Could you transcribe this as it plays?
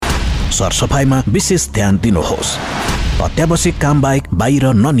सरसफाइमा विशेष ध्यान दिनुहोस्। अत्यावश्यक काम बाहेक बाहिर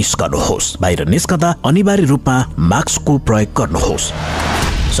ननिस्कनुहोस्। बाहिर निस्कँदा अनिवार्य रूपमा मास्कको प्रयोग गर्नुहोस्।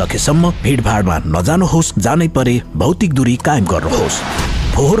 सकेसम्म भिडभाडमा नजानुहोस्। जानै परे भौतिक दूरी कायम गर्नुहोस्।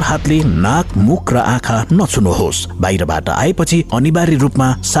 फोहोर हातले नाक, मुख र आँखा नछुनुहोस्। बाहिरबाट आएपछि अनिवार्य रूपमा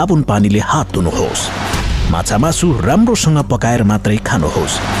साबुन पानीले हात धुनुहोस्। माछा मासु राम्रोसँग पकाएर मात्रै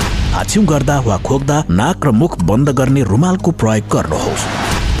खानुहोस्। हाछिउ गर्दा वा खोक्दा नाक र मुख बन्द गर्ने रुमालको प्रयोग गर्नुहोस्।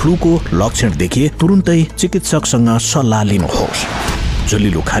 फ्लूको लक्षण देखिए तुरुन्तै चिकित्सकसँग सल्लाह लिनुहोस्।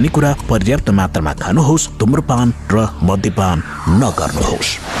 जुलिलो खानेकुरा पर्याप्त मात्रामा खानुहोस्। धूम्रपान र मद्यपान नगर्नुहोस्।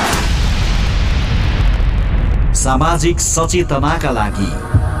 सामाजिक सचेतनाका लागि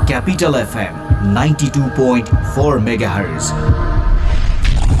capital FM 92.4 megahertz.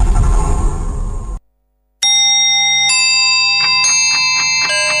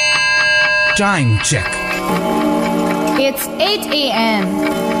 Time check. It's 8 a.m.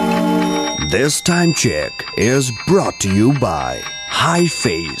 This time check is brought to you by High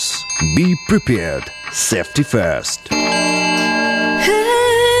Face. Be prepared. Safety first.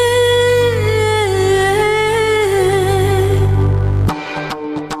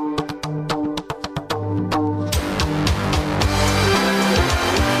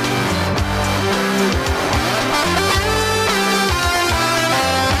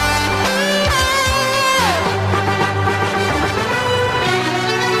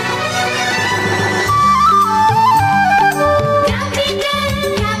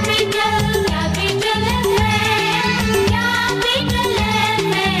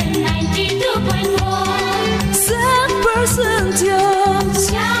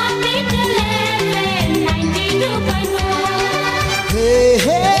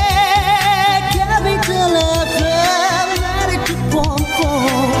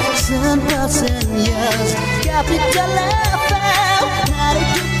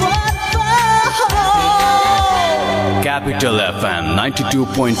 Capital FM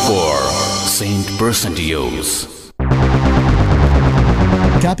 92.4 100% use.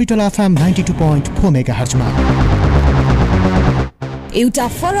 Capital FM 92.4 megahertz मा एउटा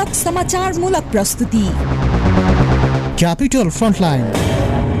फरक समाचारमूलक प्रस्तुति capital frontline.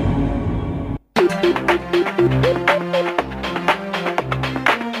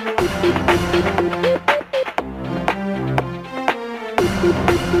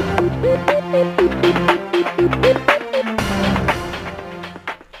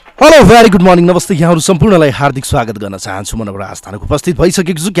 Hello very good morning, नमस्ते। यहाँहरू सम्पूर्णलाई हार्दिक स्वागत गर्न चाहन्छु। म नवराज स्थानको उपस्थित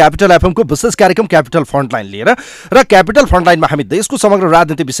भइसकेको छु क्यापिटल एफएमको विशेष कार्यक्रम क्यापिटल फ्रन्टलाइन लिएर। र क्यापिटल फ्रन्टलाइनमा हामी देशको समग्र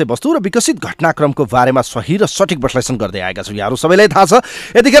राजनीतिक विषयवस्तु र विकसित घटनाक्रमको बारेमा सही र सठिक विश्लेषण गर्दै आएका छौँ। यहाँहरू सबैलाई थाहा छ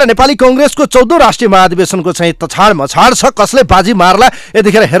यतिखेर नेपाली कांग्रेसको 14औं राष्ट्रिय महाधिवेशनको चाहिँ तछाड मछाड छ। कसले बाजी मार्ला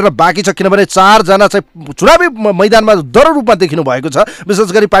यतिखेर हेर्न बाँकी छ, किनभने 4 जना चाहिँ चुनावी मैदानमा दरो रूपमा देखिनु भएको छ। विशेष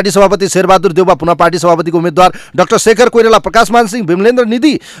गरी पार्टी सभापति शेरबहादुर देउवा, पुनः पार्टी सभापतिको उम्मेद्वार डाक्टर शेखर कोइराला, प्रकाशमान सिंह, विमलेन्द्र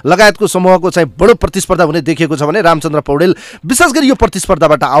निधि लगायतको समूहको चाहिँ बडो प्रतिस्पर्धा हुने देखिएको छ भने रामचन्द्र पौडेल विशेष गरी यो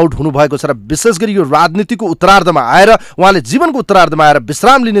प्रतिस्पर्धाबाट आउट हुनुभएको छ। र विशेष गरी यो राजनीतिको उत्तरार्धमा आएर उहाँले जीवनको उत्तरार्धमा आएर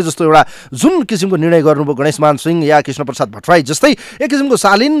विश्राम लिने जस्तो एउटा जुन किसिमको निर्णय गर्नुभयो गणेशमान सिंह या कृष्णप्रसाद भट्टराई जस्तै एक किसिमको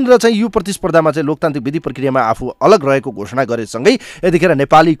शालीन र चाहिँ यो प्रतिस्पर्धामा चाहिँ लोकतान्त्रिक विधि प्रक्रियामा आफू अलग रहेको घोषणा गरेसँगै यतिखेर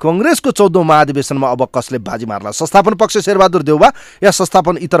नेपाली कांग्रेसको 14औं महाधिवेशनमा अब कसले बाजी मार्ला। संस्थापन पक्ष शेरबहादुर देउवा या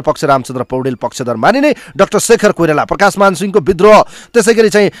संस्थापन इतर पक्ष रामचन्द्र पौडेल पक्षधर मानिने डाक्टर शेखर कोइराला, प्रकाशमान सिंहको विद्रोह, त्यसैगरी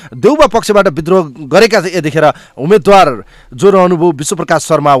चाहिँ देउवा पक्षबाट विद्रोह गरेका यतिखेर उम्मेद्वार जो रहनुभयो विश्वप्रकाश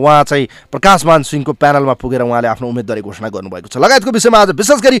शर्मा, उहाँ चाहिँ प्रकाशमान सिंहको प्यानलमा पुगेर उहाँले आफ्नो उम्मेदवारी घोषणा गर्नुभएको छ। लगायतको विषयमा आज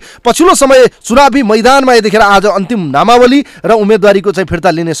विशेष गरी पछिल्लो समय चुनावी मैदानमा यतिखेर आज अन्तिम नामावली र उम्मेदवारीको चाहिँ फिर्ता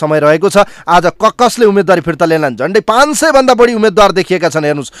लिने समय रहेको छ। आज कसले उम्मेदवारी फिर्ता लिएलान्, झन्डै 500 भन्दा बढी उम्मेदवार देखिएका छन्।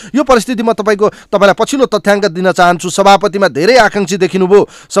 हेर्नुहोस्, यो परिस्थितिमा तपाईलाई पछिल्लो तथ्याङ्क दिन चाहन्छु। सभापतिमा धेरै आकांक्षी देखिनुभयो।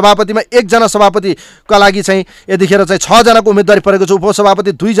 सभापतिमा एकजना सभापतिका लागि चाहिँ यतिखेर चाहिँ 6 जनाको उम्मेदवारी परेको छ।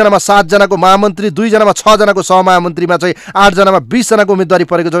 उपसभापति 2 जनामा 7 जनाको, महामन्त्री 2 जनामा 6 जनाको, सहमहामन्त्रीमा चाहिँ 8 जनामा 20 जनाको उम्मेदवारी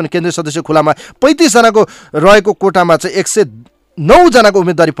परेको छ भने केन्द्रीय सदस्य खुलामा 35 जनाको रहेको कोटामा चाहिँ 109 जनाको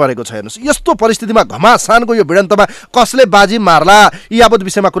उम्मेदवारी परेको छ। हेर्नुहोस्, यस्तो परिस्थितिमा घमासानको यो भिडन्तमा कसले बाजी मार्ला यी यावत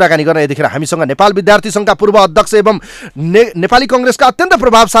विषयमा कुराकानी गर्न यतिखेर हामीसँग नेपाल विद्यार्थी सङ्घका पूर्व अध्यक्ष एवं नेपाली कांग्रेसका अत्यन्त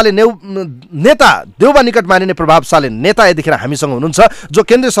प्रभावशाली नेता, देउवा निकट मानिने प्रभावशाली नेता यतिखेर हामीसँग हुनुहुन्छ, जो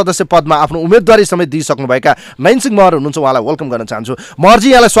केन्द्रीय सदस्य पदमा आफ्नो उम्मेदवारी समेत दिइसक्नुभएका नयनसिंह महर हुनुहुन्छ। उहाँलाई वेलकम गर्न चाहन्छु। महरजी,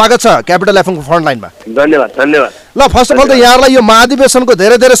 यहाँलाई स्वागत छ क्यापिटल एफएमको फ्रन्टलाइनमा। धन्यवाद धन्यवाद। ल, फर्स्ट अफ अल त यहाँलाई यो महाधिवेशनको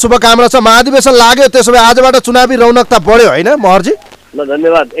धेरै धेरै शुभकामना छ। महाधिवेशन लाग्यो, त्यसो भए आजबाट चुनावी रौनकता बढ्यो होइन महरजी? ल,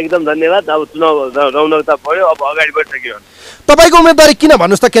 धन्यवाद, एकदम धन्यवाद। अब चुनाव रौनकता बढ्यो, अब अगाडि बढिसक्यो। तपाईँको उम्मेदवारी किन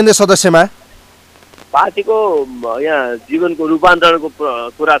भन्नुहोस् त केन्द्रीय सदस्यमा? पार्टीको यहाँ जीवनको रूपान्तरणको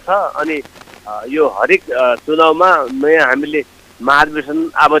कुरा छ अनि यो हरेक चुनावमा नयाँ हामीले महाधिवेशन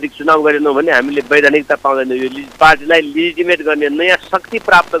आवधिक चुनाव गरेनौँ भने हामीले वैधानिकता पाउँदैनौँ। यो पार्टीलाई लिजिटिमेट गर्ने नयाँ शक्ति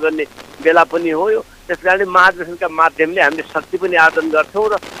प्राप्त गर्ने बेला पनि हो यो। त्यस कारणले महाधिवेशनका माध्यमले हामीले शक्ति पनि आर्जन गर्छौँ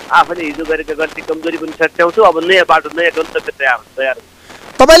र आफूले हिजो गरेका गल्ती कमजोरी पनि सच्याउँछौँ। अब नयाँ बाटो नयाँ गन्तव्य तयार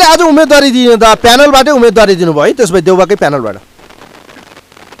हुन्छ। तपाईँले आज उम्मेदवारी दिँदा प्यानलबाटै उम्मेदवारी दिनुभयो है? त्यसो भए देउबाकै प्यानलबाट?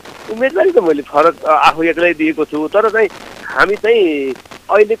 उम्मेदवारी त मैले फरक आफू एक्लै दिएको छु, तर चाहिँ हामी चाहिँ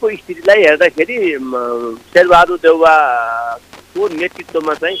अहिलेको स्थितिलाई हेर्दाखेरि शेरबहादुर देउबाको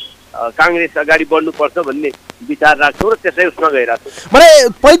नेतृत्वमा चाहिँ काङ्ग्रेस अगाडि बढ्नुपर्छ भन्ने विचार राख्छौँ र त्यसै उसमा गइरहेको छौँ। भने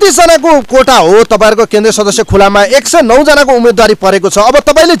 35 जनाको कोटा हो तपाईँहरूको केन्द्रीय सदस्य खुलामा, 109 जनाको उम्मेदवारी परेको छ। अब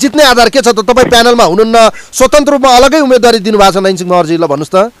तपाईँले जित्ने आधार के छ त? तपाईँ प्यानलमा हुनुहुन्न, स्वतन्त्र रूपमा अलगै उम्मेदवारी दिनुभएको छ नैनसिंह महर्जी, ल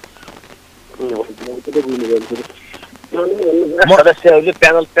भन्नुहोस् त। सदस्यहरूले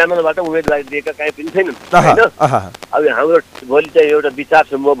प्यानलबाट उम्मेदवारी दिएका कहीँ पनि छैनन् होइन। अब हाम्रो भोलि चाहिँ एउटा विचार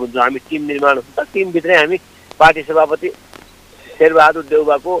समूह हुन्छ, हामी टिम निर्माण हुन्छ। टिमभित्रै हामी पार्टी सभापति शेरबहादुर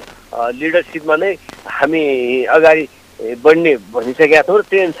देउबाको लिडरसिपमा नै हामी अगाडि बढ्ने भनिसकेका छौँ र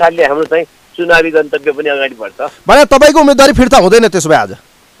त्यो अनुसारले हाम्रो चाहिँ चुनावी गन्तव्य पनि अगाडि बढ्छ। भने तपाईँको उम्मेदवारी फिर्ता हुँदैन त्यसो भए? आज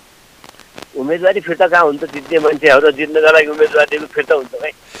उम्मेदवारी फिर्ता कहाँ हुन्छ? जित्ने मान्छेहरू जित्नका लागि उम्मेदवारी फिर्ता हुन्छ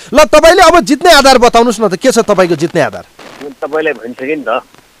है। ल तपाईँले अब जित्ने आधार बताउनुहोस् न त, के छ तपाईँको जित्ने आधार? तपाईँलाई भनिसकेँ नि त,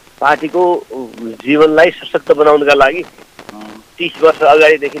 पार्टीको जीवनलाई सशक्त बनाउनका लागि 30 वर्ष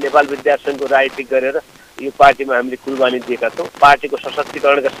अगाडिदेखि नेपाल विद्यार्थी सङ्घको राजनीति गरेर यो पार्टीमा हामीले कुर्बानी दिएका छौँ। पार्टीको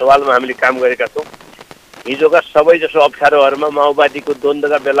सशक्तिकरणका सवालमा हामीले काम गरेका छौँ। हिजोका सबैजसो अप्ठ्यारोहरूमा माओवादीको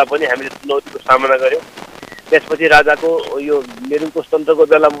द्वन्द्वका बेला पनि हामीले चुनौतीको सामना गऱ्यौँ। त्यसपछि राजाको यो निरङ्कुश तन्त्रको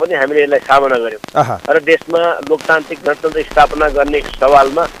बेलामा पनि हामीले यसलाई सामना गऱ्यौँ र देशमा लोकतान्त्रिक गणतन्त्र स्थापना गर्ने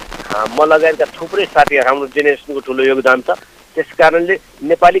सवालमा म लगायतका थुप्रै साथीहरू हाम्रो जेनेरेसनको ठुलो योगदान छ। त्यस कारणले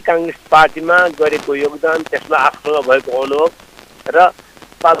नेपाली काङ्ग्रेस पार्टीमा गरेको योगदान, त्यसमा आफूसँग भएको अनुभव र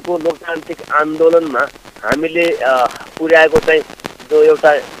नेपालको लोकतान्त्रिक आन्दोलनमा हामीले पुर्याएको चाहिँ जो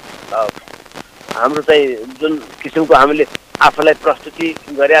एउटा हाम्रो चाहिँ जुन किसिमको हामीले आफूलाई प्रस्तुति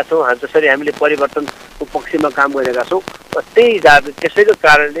गरेका छौँ, जसरी हामीले परिवर्तनको पक्षमा काम गरेका छौँ, त्यसैको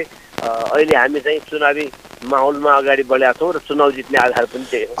कारणले अहिले हामी चाहिँ चुनावी माहौलमा अगाडि बढेका छौँ र चुनाव जित्ने आधार पनि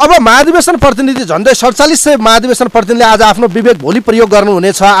त्यही हो। अब महाधिवेशन प्रतिनिधि झन्डै 47 महाधिवेशन प्रतिनिधिले आज आफ्नो विवेक भोलि प्रयोग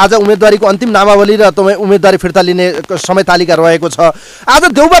गर्नुहुनेछ। आज उम्मेदवारीको अन्तिम नामावली र तपाईँ उम्मेदवारी फिर्ता लिने समय तालिका रहेको छ। आज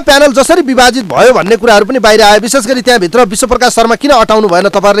देउबा प्यानल जसरी विभाजित भयो भन्ने कुराहरू पनि बाहिर आयो। विशेष गरी त्यहाँभित्र विश्वप्रकाश शर्मा किन अटाउनु भएन?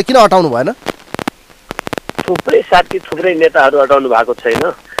 तपाईँहरूले किन अटाउनु भएन? थुप्रै साथी थुप्रै नेताहरू अटाउनु भएको छैन।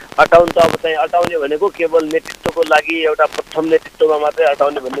 अटाउनु त अब चाहिँ अटाउने भनेको केवल नेतृत्वको लागि एउटा प्रथम नेतृत्वमा मात्रै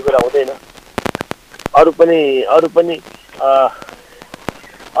अटाउने भन्ने कुरा हुँदैन। अरू पनि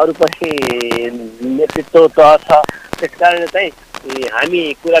नेतृत्व तह छ। त्यस कारणले चाहिँ हामी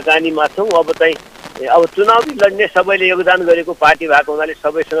कुराकानीमा छौँ। अब चुनावी लड्ने सबैले योगदान गरेको पार्टी भएको हुनाले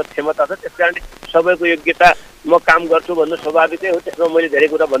सबैसँग क्षमता छ। त्यस कारणले सबैको योग्यता म काम गर्छु भन्नु स्वाभाविकै हो। त्यसमा मैले धेरै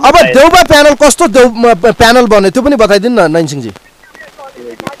कुरा भन्नु। अब देउबा प्यानल कस्तो प्यानल बन्यो त्यो पनि बताइदिनु न नैनसिंहजी।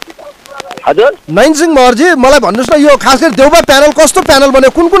 हजुर नैनसिंह महर्जी, मलाई भन्नुहोस् न, यो खास गरी देउबा प्यानल कस्तो प्यानल बन्यो?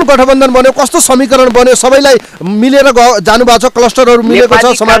 कुन कुन गठबन्धन बन्यो? कस्तो समीकरण बन्यो? सबैलाई मिलेर जानु भएको छ, क्लस्टरहरू मिलेको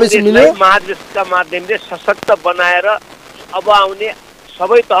छ, समावेशी मिल्यो? महाधिवेशनका माध्यमले सशक्त बनाएर अब आउने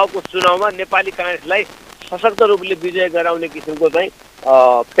सबै तहको चुनावमा नेपाली काङ्ग्रेसलाई सशक्त रूपले विजय गराउने किसिमको चाहिँ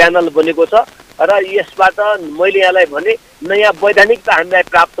प्यानल बनेको छ र यसबाट मैले यहाँलाई भने नयाँ वैधानिकता हामीलाई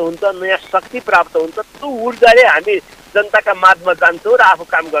प्राप्त हुन्छ, नयाँ शक्ति प्राप्त हुन्छ। त्यो ऊर्जाले हामी जनताका माझमा जान्छौँ र आफू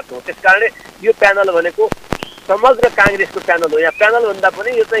काम गर्छौँ। त्यस कारणले यो प्यानल भनेको समग्र काङ्ग्रेसको प्यानल हो। यहाँ प्यानल भन्दा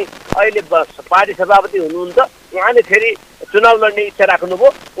पनि यो चाहिँ अहिले पार्टी सभापति हुनुहुन्छ, उहाँले फेरि चुनाव लड्ने इच्छा राख्नुभयो,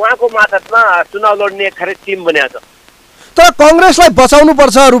 उहाँको मार्फतमा चुनाव लड्ने खरै टिम बनाएको छ। तर कङ्ग्रेसलाई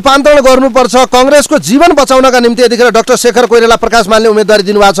बचाउनुपर्छ, रूपान्तरण गर्नुपर्छ। कङ्ग्रेसको जीवन बचाउनका निम्ति यतिखेर डाक्टर शेखर कोइराला, प्रकाश मानले उम्मेदवारी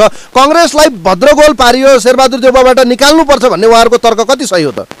दिनुभएको छ। कङ्ग्रेसलाई भद्रगोल पारियो, शेरबहादुर देउबाबाट निकाल्नुपर्छ भन्ने उहाँहरूको तर्क कति सही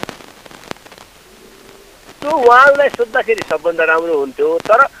हो त? त्यो उहाँलाई सोद्धाखेरि सबभन्दा राम्रो हुन्थ्यो।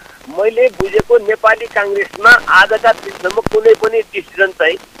 तर मैले बुझेको नेपाली काङ्ग्रेसमा आजका दिनसम्म कुनै पनि डिसिजन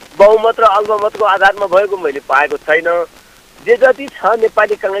चाहिँ बहुमत र अल्पमतको आधारमा भएको मैले पाएको छैन। जे जति छ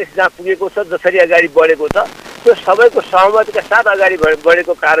नेपाली काङ्ग्रेस जहाँ पुगेको छ, जसरी अगाडि बढेको छ, त्यो सबैको सहमतिका साथ अगाडि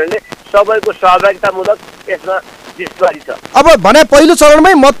बढेको कारणले सबैको सहभागितामूलक यसमा जिम्मेवारी छ। अब भने पहिलो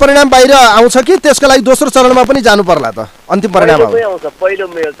चरणमै मत परिणाम बाहिर आउँछ कि त्यसका लागि दोस्रो चरणमा पनि जानु पर्ला त? अन्तिम परिणाम आउँछ।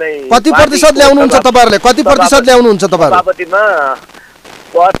 पहिलोमै चाहिँ कति प्रतिशत ल्याउनुहुन्छ तपाईँहरूले? कति प्रतिशत ल्याउनुहुन्छ तपाईँहरू? सभापतिमा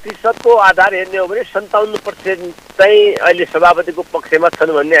प्रतिशतको आधार हेर्ने हो भने 57% चाहिँ अहिले सभापतिको पक्षमा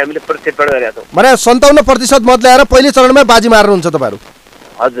छन् भन्ने हामीले प्रक्षेपण गरेका छौँ। भने 57% मत ल्याएर पहिलो चरणमै बाजी मार्नुहुन्छ तपाईँहरू?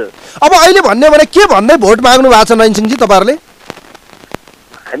 हजुर। अब अहिले भन्ने भने के भन्दै भोट माग्नु भएको छ नैनसिंहजी तपाईँहरूले?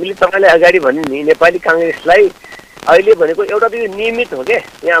 हामीले तपाईँलाई अगाडि भने नि नेपाली काङ्ग्रेसलाई अहिले भनेको एउटा त यो नियमित हो के,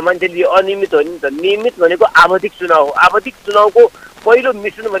 यहाँ मान्छेले यो अनियमित हो नि त। नियमित भनेको आवधिक चुनाव हो। आवधिक चुनावको पहिलो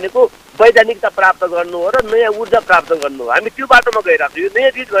मिसन भनेको वैधानिकता प्राप्त गर्नु हो र नयाँ ऊर्जा प्राप्त गर्नु हो। हामी त्यो बाटोमा गइरहेको छौँ। यो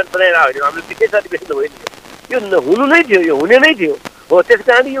नयाँ चिज बनाइरहेको होइन, हाम्रो विशेष अधिवेशन होइन, यो हुनु नै थियो, यो हुने नै थियो हो। त्यस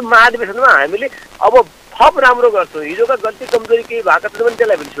कारण यो महाधिवेशनमा हामीले अब थप राम्रो गर्छौँ, हिजोका गल्ती कमजोरी केही भएको छ भने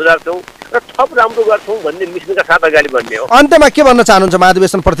त्यसलाई पनि सुधार्छौँ र थप राम्रो गर्छौँ भन्ने मिसनका साथ अगाडि बढ्ने हो। अन्त्यमा के भन्न चाहनुहुन्छ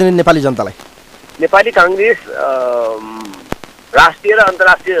महाधिवेशन प्रतिनिधि नेपाली जनतालाई? नेपाली काङ्ग्रेस राष्ट्रिय र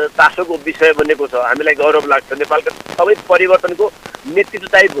अन्तर्राष्ट्रिय चासोको विषय बनेको छ। हामीलाई गौरव लाग्छ। नेपालका सबै परिवर्तनको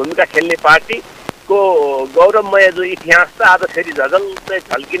नेतृत्वदायी भूमिका खेल्ने पार्टीको गौरवमय जो इतिहास छ आज फेरि झल्झल्दै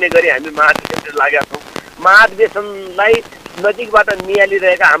झल्किने गरी हामी महाधिवेशन लागेका छौँ। महाधिवेशनलाई नजिकबाट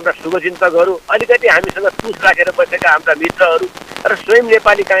निहालिरहेका हाम्रा शुभचिन्तकहरू, अलिकति हामीसँग तुस राखेर बसेका हाम्रा मित्रहरू र स्वयं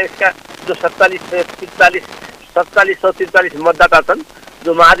नेपाली काङ्ग्रेसका जो 4743 मतदाता छन्,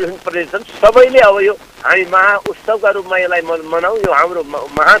 जो महाधिवेशन प्रतिनिधि छन्, सबैले अब यो हामी महाउत्सवका रूपमा यसलाई मनाउँ। यो हाम्रो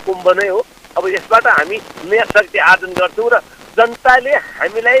महाकुम्भ नै हो। अब यसबाट हामी नयाँ शक्ति आर्जन गर्छौँ र जनताले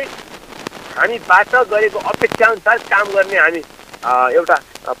हामीबाट गरेको अपेक्षाअनुसार काम गर्ने हामी एउटा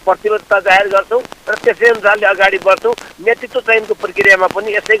प्रतिबद्धता जाहेर गर्छौँ र त्यसै अनुसारले अगाडि बढ्छौँ। नेतृत्व चयनको प्रक्रियामा पनि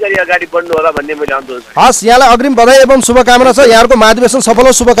यसै गरी अगाडि बढ्नु होला भन्ने मैले अनुरोध गर्छु। हस्, यहाँलाई अग्रिम बधाई एवं शुभकामना छ। यहाँको महाधिवेशन सफल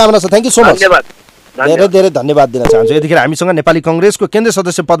होस्, शुभकामना छ। Thank you so much. धन्यवाद। धेरै धेरै धन्यवाद दिन चाहन्छु। यतिखेर हामीसँग नेपाली कङ्ग्रेसको केन्द्रीय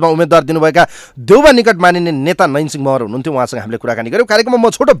सदस्य पदमा उम्मेदवार दिनुभएका देउबा निकट मानिने नेता नयन सिंह महर हुनुहुन्थ्यो। उहाँसँग हामीले कुराकानी गऱ्यौँ। कार्यक्रममा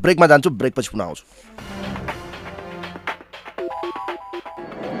म छोटो ब्रेकमा जान्छु, ब्रेकपछि पुनः आउँछु।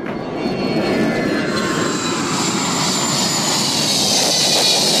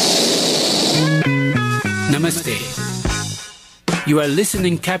 Namaste. You are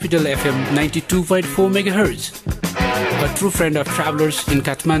listening Capital FM 92.4 MHz, a true friend of travelers in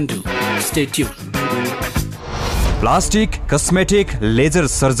Kathmandu. Stay tuned. Plastic, cosmetic, laser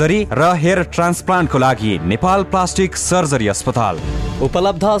surgery र हेयर ट्रान्सप्लान्टको लागि नेपाल प्लास्टिक सर्जरी अस्पताल।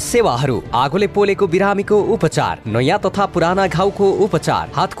 उपलब्ध सेवाहरू: आगोले पोलेको बिरामीको उपचार, नयाँ तथा पुराना घाउको उपचार,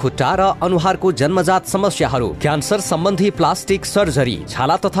 हात खुट्टा र अनुहारको जन्मजात समस्याहरू, क्यान्सर सम्बन्धी प्लास्टिक सर्जरी,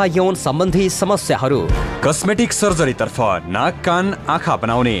 छाला तथा यौन सम्बन्धी समस्याहरू। कस्मेटिक सर्जरी तर्फ नाक, कान, आँखा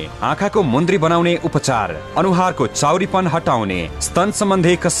बनाउने, आँखाको मुन्द्री बनाउने उपचार, अनुहारको चाउरीपन हटाउने, स्तन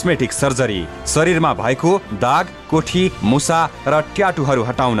सम्बन्धी कस्मेटिक सर्जरी, शरीरमा भएको दाग, कोठी, मुसा र ट्याटुहरू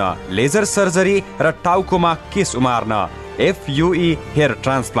हटाउन, लेजर सर्जरी र टाउकोमा केश उमार्न, FUE हेयर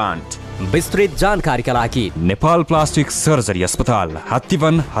ट्रान्सप्लान्ट। विस्तृत जानकारीका लागि नेपाल प्लास्टिक सर्जरी अस्पताल,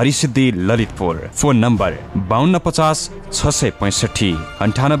 हात्तीवन, हरिसिद्धि, ललितपुर। Phone number 5250 665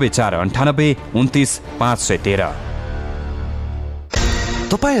 98498 29 513।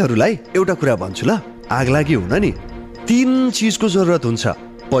 तपाईहरूलाई एउटा कुरा भन्छु ल, आगलागी हुन नि 3 चिजको जरुरत हुन्छ।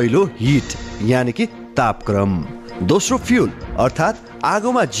 पहिलो हिट यानि कि तापक्रम, दोस्रो फ्युल अर्थात्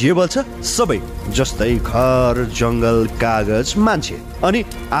आगोमा जे बल्छ सबै, जस्तै घर, जङ्गल, कागज, मान्छे। अनि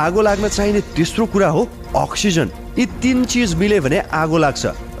आगो लाग्न चाहिने तेस्रो कुरा हो अक्सिजन। यी 3 चिज मिले भने आगो लाग्छ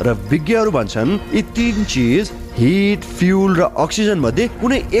र विज्ञहरू भन्छन् यी 3 चिज हिट, फ्युल र अक्सिजन मध्ये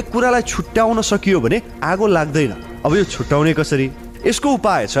कुनै एक कुरालाई छुट्याउन सकियो भने आगो लाग्दैन। अब यो छुट्याउने कसरी? यसको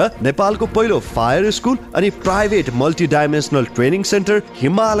उपाय छ नेपालको पहिलो फायर स्कुल अनि private multidimensional training centre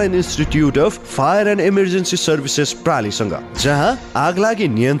Himalayan institute of fire and emergency services प्रालीसँग, जहाँ आगलागी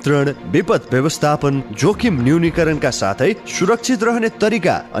नियन्त्रण, विपद व्यवस्थापन, जोखिम न्यूनीकरणका साथै सुरक्षित रहने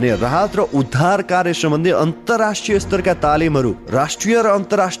तरिका अनि राहत र उद्धार कार्य सम्बन्धी अन्तर्राष्ट्रिय स्तरका तालिमहरू राष्ट्रिय र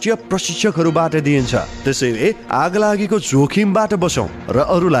अन्तर्राष्ट्रिय प्रशिक्षकहरूबाट दिइन्छ। त्यसैले आगलागीको जोखिमबाट बचौं र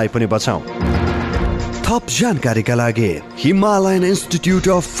अरूलाई पनि बचाउँ। थप जानकारीका लागि Himalayan institute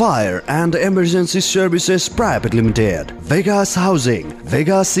of fire and emergency services private limited, Vegas housing,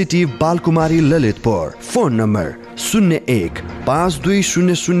 Vegas city, Balkumari, Lalitpur. Phone number 01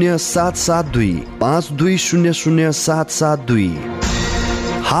 5200 772 5200 772।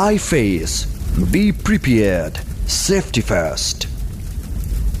 High face, be prepared, safety first.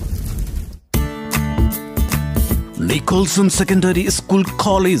 Nicholson Secondary School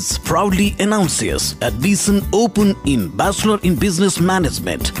College proudly announces admission open in Bachelor in Business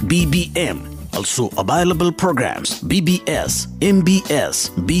Management (BBM). Also available programs BBS,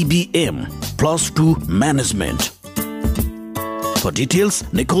 MBS, BBM, +2 Management. For details,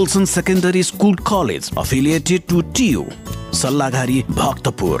 Nicholson Secondary School College affiliated to TU, Sallagari,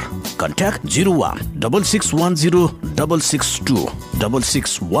 Bhaktapur. Contact 01 6610 662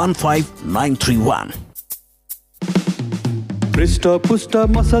 6615 931. पृष्ठ पुष्ट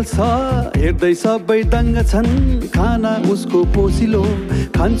muscle छ, हेर्दै सबै दङ्ग छन्, खाना उसको पोसिलो,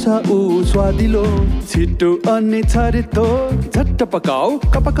 खान्छ ऊ स्वादिलो, छिटो अनि छरितो, झट्ट पकाऊ,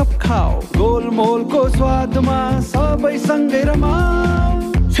 कप कप खाऊ, गोलमोलको स्वादमा सबै सँगै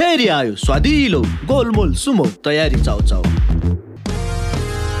रमाऊ। फेरि आयो स्वादिलो गोलमोल सुमो तयारी चाउ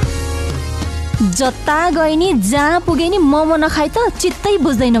जता गए नि जहाँ पुगे नि मोमो नखाइ त चित्तै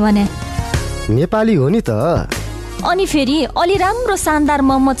बुझ्दैन भने नेपाली हो नि त अनि फेरि अलि राम्रो शानदार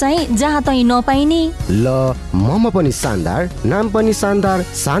मोमो चाहिँ जहाँ तै नपाइने ल मोमो पनि शानदार नाम पनि शानदार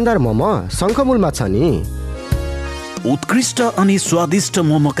शानदार मोमो शङ्खमूलमा छ नि उत्कृष्ट अनि स्वादिष्ट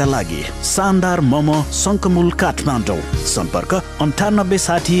मोमोका लागि शानदार मोमो शङ्खमूल काठमाडौँ सम्पर्क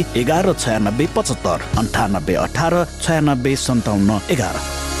 9860 1196 75 98 18 96 57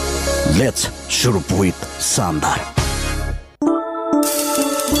 11 Let's शुरू with शानदार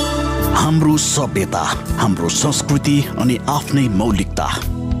हाम्रो सभ्यता हाम्रो संस्कृति अनि आफ्नै मौलिकता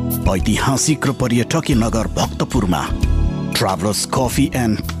ऐतिहासिक र पर्यटकीय नगर भक्तपुरमा Travelers Coffee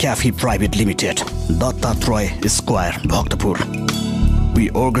and Cafe Private Limited, Dec-2021 Square, Bhaktapur. We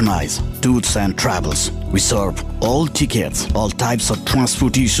organize tours and travels. We serve all tickets, all types of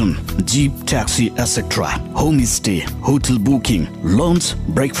transportation, jeep, taxi, etc. Homestay, hotel booking, lunch,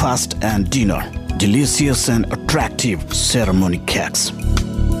 breakfast and dinner. Delicious and attractive ceremony cakes.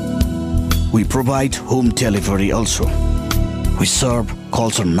 We provide home delivery also. We serve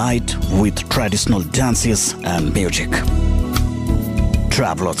culture night with traditional dances and music.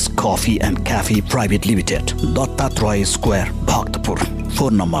 Travelers Coffee and Cafe Private Limited, Dec-2021 Square, Bhaktapur.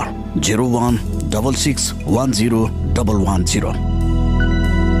 Phone number 0166101110.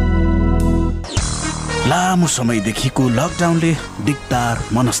 लामो समयदेखिको लकडाउनले दिगदार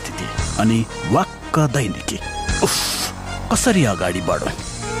मनस्थिति अनि वाक्क दैनिकी उफ कसरी अगाडि बढौं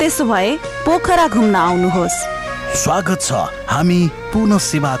त्यसो भए पोखरा घुम्न आउनुहोस् स्वागत छ हामी पुनः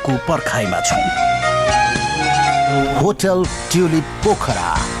सेवाको पर्खाइमा छौं Hotel Tulip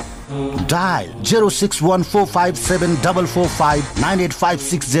Pokhara. Dial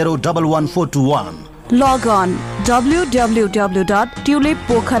 061457445985601141. Log on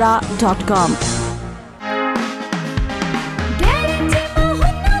www.tulippokhara.com.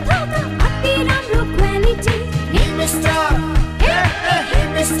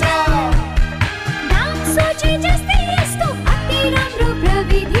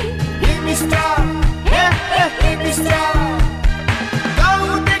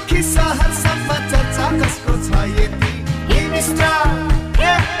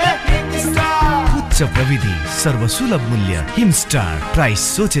 प्रविधि सर्वसुलभ मूल्य हिमस्टार प्राइस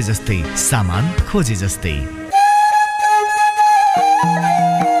सोचे जस्तै सामान खोजे जस्तै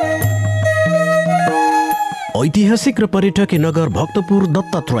ऐतिहासिक र पर्यटकीय नगर भक्तपुर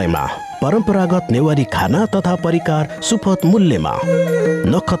दत्तात्रेयमा परम्परागत नेवारी खाना तथा परिकार सुपथ मूल्यमा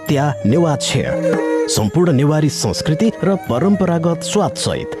नखत्या नेवा छे सम्पूर्ण नेवारी संस्कृति र परम्परागत स्वाद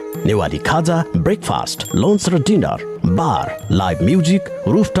सहित नेवारी खाजा ब्रेकफास्ट लन्च र dinner bar live music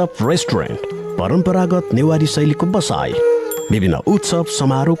rooftop restaurant परम्परागत नेवारी शैलीको बसाई विभिन्न उत्सव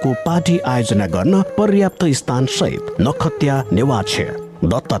समारोहको पार्टी आयोजना गर्न पर्याप्त स्थान सहित नखत्या नेवा छे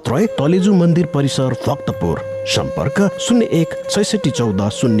दत्तात्रेय तलेजु मन्दिर परिसर भक्तपुर सम्पर्क 01 66 14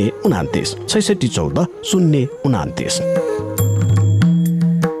 029 66 14 029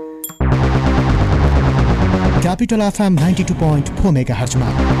 Capital FM 92.4 MHz मा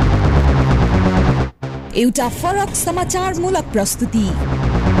एउटा फरक समाचारमूलक प्रस्तुति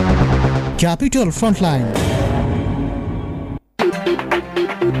Capital Frontline.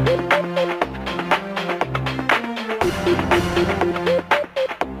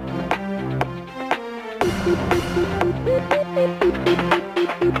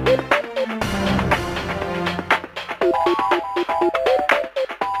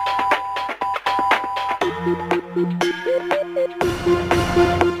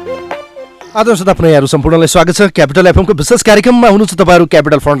 आदर्श तपाईहरु सम्पूर्णलाई स्वागत छ क्यापिटल एफएम को विशेष कार्यक्रममा हुनुहुन्छ तपाईहरु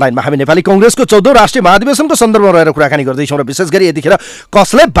क्यापिटल फ्रन्टलाइनमा हामी नेपाली कांग्रेसको 14औं राष्ट्रिय महाधिवेशनको सन्दर्भमा रहेर कुराकानी गर्दै छौं र विशेष गरी यतिखेर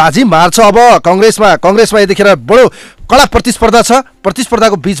कसले बाजी मार्छ अब कांग्रेसमा यतिखेर बडो कड़ा प्रतिस्पर्धा छ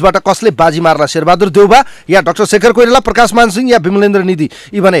प्रतिस्पर्धाको बीचबाट कसले बाजी मार्ला शेरबहादुर देउबा या डाक्टर शेखर कोइराला प्रकाश मान सिंह या विमलेन्द्र निधि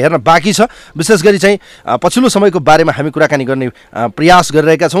यी भने हेर्न बाँकी छ विशेष गरी चाहिँ पछिल्लो समयको बारेमा हामी कुराकानी गर्ने प्रयास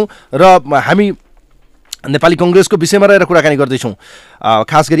गरिरहेका छौं र हामी नेपाली कांग्रेसको विषयमा रहेर कुराकानी गर्दै छौं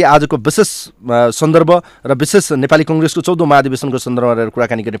खास गरी आजको विशेष सन्दर्भ र विशेष नेपाली कांग्रेसको 14औं महाधिवेशनको सन्दर्भमा रहेर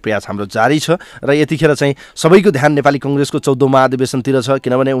कुराकानी गर्ने प्रयास हाम्रो जारी छ र यतिखेर चाहिँ सबैको ध्यान नेपाली कांग्रेसको 14औं महाधिवेशनतिर छ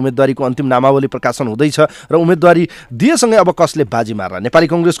किनभने उम्मेदवारीको अन्तिम नामावली प्रकाशन हुँदैछ र उम्मेदवारी दिएसँगै अब कसले बाजी मार्ला नेपाली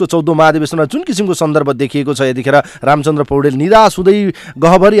कांग्रेसको 14औं महाधिवेशनमा जुन किसिमको सन्दर्भ देखिएको छ यतिखेर रामचन्द्र पौडेल निराश हुँदै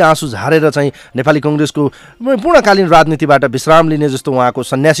गहभरी आँसु झारेर चाहिँ नेपाली कांग्रेसको पूर्णकालीन राजनीतिबाट विश्राम लिने जस्तो उहाँको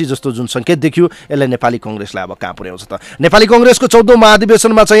सन्यासी जस्तो जुन संकेत देखियो यसले नेपाली कांग्रेसलाई अब कहाँ पुर्याउँछ त नेपाली कांग्रेसको 14औं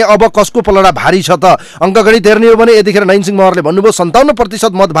महाधिवेशनमा चाहिँ अब कसको पलडा भारी छ त? अङ्कगणित हेर्ने हो भने यतिखेर नयनसिंह महरले भन्नुभयो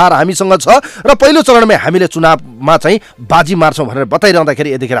 57% मतभार हामीसँग छ र पहिलो चरणमै हामीले चुनावमा चाहिँ बाजी मार्छौँ भनेर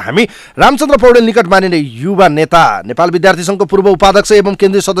बताइरहँदाखेरि यतिखेर हामी रामचन्द्र पौडेल निकट मानिने युवा नेता नेपाल विद्यार्थी सङ्घको पूर्व उपाध्यक्ष एवं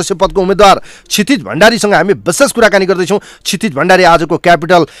केन्द्रीय सदस्य पदको उम्मेद्वार क्षितिज भण्डारीसँग हामी विशेष कुराकानी गर्दैछौँ। क्षितिज भण्डारी आजको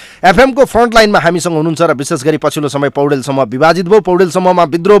क्यापिटल एफएमको फ्रन्टलाइनमा हामीसँग हुनुहुन्छ र विशेष गरी पछिल्लो समय पौडेलसम्म विभाजित भयो, पौडेलसम्ममा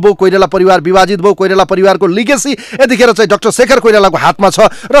विद्रोह भयो, कोइराला परिवार विभाजित भयो, कोइराला परिवारको लिगेसी यतिखेर चाहिँ डाक्टर शेखर कोइरालाको हातमा छ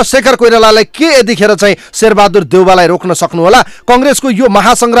र शेखर कोइरालालाई के यतिखेर चाहिँ शेरबहादुर देउवालाई रोक्न सक्नु होला? कांग्रेसको यो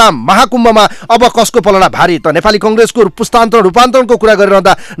महासंग्राम महाकुम्भमा अब कसको पलडा भारी त? नेपाली कांग्रेसको पुस्तान्तरण रूपान्तरणको कुरा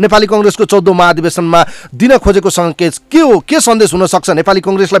गरिरहँदा नेपाली कांग्रेसको 14औं महाधिवेशनमा दिन खोजेको संकेत के हो? के सन्देश हुन सक्छ? नेपाली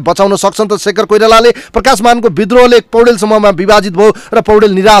कांग्रेसलाई बचाउन सक्छन् त शेखर कोइरालाले? प्रकाशमानको विद्रोहले पौडेलसम्ममा विभाजित भयो र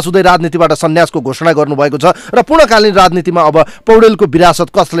पौडेल निराश हुँदै राजनीतिबाट सन्यासको घोषणा गर्नुभएको छ र पूर्णकालीन राजनीतिमा अब पौडेलको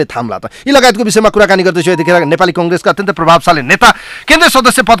विरासत कसले थाम्ला त? यी लगायतको विषयमा कुराकानी गर्दैछु। यतिखेर नेपाली कांग्रेसका अत्यन्तै प्रभावशाली नेता केन्द्रीय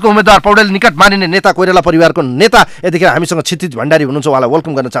सदस्य पदको उम्मेद्वार पौडेल निकट मानिने नेता कोइराला परिवारको नेता यतिखेर हामीसँग क्षितिज भण्डारी हुनुहुन्छ। उहाँलाई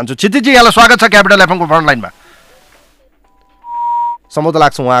वेलकम गर्न चाहन्छु। क्षितिजजी, यहाँलाई स्वागत छ क्यापिटल एफएमको फ्रन्टलाइनमा। सम्भवतः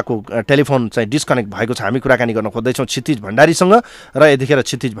लाग्छ उहाँको टेलिफोन चाहिँ डिस्कनेक्ट भएको छ। हामी कुराकानी गर्न खोज्दैछौँ क्षितिज भण्डारीसँग र यतिखेर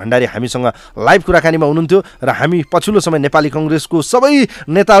क्षितिज भण्डारी हामीसँग लाइभ कुराकानीमा हुनुहुन्थ्यो र हामी पछिल्लो समय नेपाली कांग्रेसको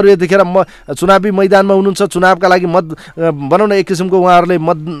सबै नेताहरू यतिखेर चुनावी मैदानमा हुनुहुन्छ। चुनावका लागि मत बनाउन एक किसिमको उहाँहरूले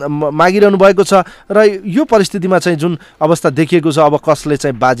मत मागिरहनु भएको छ र यो परिस्थितिमा चाहिँ जुन अवस्था देखिएको छ अब कसले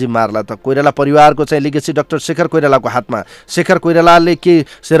चाहिँ बाजी मार्ला त? कोइराला परिवारको चाहिँ लिगेसी डाक्टर शेखर कोइरालाको हातमा। शेखर कोइरालाले के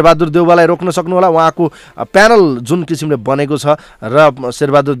शेरबहादुर देउवालाई रोक्न सक्नु होला? उहाँको प्यानल जुन किसिमले बनेको छ र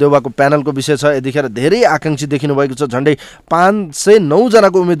शेरबहादुर देउवाको प्यानलको विषय छ। यतिखेर धेरै आकांक्षी देखिनु भएको छ। झन्डै 509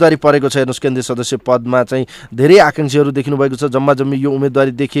 जनाको उम्मेदवारी परेको छ। हेर्नुहोस्, केन्द्रीय सदस्य पदमा चाहिँ धेरै आकांक्षीहरू देखिनु भएको छ। जम्मा जम्मी यो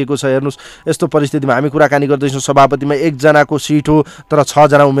उम्मेदवारी देखिएको छ। हेर्नुहोस्, यस्तो परिस्थितिमा हामी कुराकानी गर्दैछौँ। सभापतिमा 1 जनाको सिट हो तर 6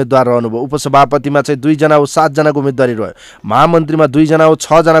 जना उम्मेदवार रहनुभयो। उपसभापतिमा चाहिँ 2 जना हो, 7 जनाको उम्मेदवारी रह्यो। महामन्त्रीमा 2 जना हो,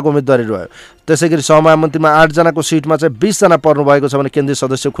 6 जनाको उम्मेदवारी रह्यो। त्यसै गरी सहमन्त्रीमा 8 जनाको सिटमा चाहिँ 20 जना पर्नु भएको छ भने केन्द्रीय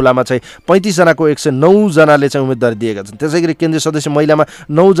सदस्य खुलामा चाहिँ 35 जनाको 109 जनाले चाहिँ उम्मेदवारी दिएका छन्। त्यसै गरी केन्द्रीय सदस्य महिलामा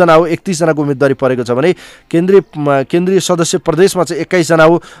 9 जना हो, 31 जनाको उम्मेदवारी परेको छ भने केन्द्रीय सदस्य प्रदेशमा चाहिँ 21 जना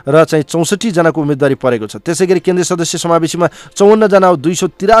हो र चाहिँ 64 जनाको उम्मेदवारी परेको छ। त्यसै गरी केन्द्रीय सदस्य समावेशीमा 54 जना हो,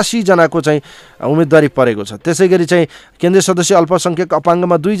 283 जनाको चाहिँ उम्मेदवारी परेको छ। त्यसै गरी चाहिँ केन्द्रीय सदस्य अल्पसंख्यक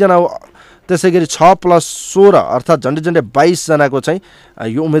अपाङ्गमा 2 जना हो। त्यसै गरी 6 + 16 अर्थात् झन्डै 22 जनाको चाहिँ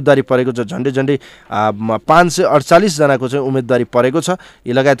यो उम्मेदवारी परेको छ। झन्डै 548 जनाको चाहिँ उम्मेदवारी परेको छ।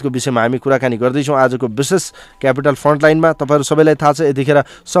 यी लगायतको विषयमा हामी कुराकानी गर्दैछौँ आजको विशेष क्यापिटल फ्रन्टलाइनमा। तपाईँहरू सबैलाई थाहा छ यतिखेर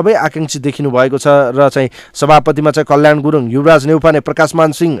सबै आकांक्षी देखिनु भएको छ र चाहिँ सभापतिमा चाहिँ कल्याण गुरुङ, युवराज नेउपाने,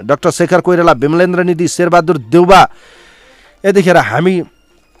 प्रकाशमान सिंह, डाक्टर शेखर कोइराला, विमलेन्द्र निधि, शेरबहादुर देउवा यतिखेर हामी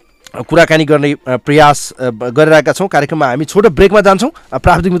कुराकानी गर्ने प्रयास गरिरहेका छौँ। कार्यक्रममा हामी छोटो ब्रेकमा जान्छौँ।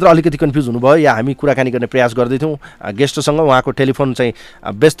 प्राविधिक मित्र अलिकति कन्फ्युज हुनुभयो या हामी कुराकानी गर्ने प्रयास गर्दैथ्यौँ गेस्टसँग, उहाँको टेलिफोन चाहिँ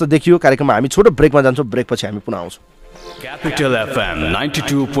व्यस्त देखियो। कार्यक्रममा हामी छोटो ब्रेकमा जान्छौँ। ब्रेकपछि हामी पुनः आउँछौँ। Capital FM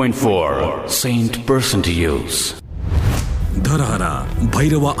 92.4 saint percent use. Dharahara,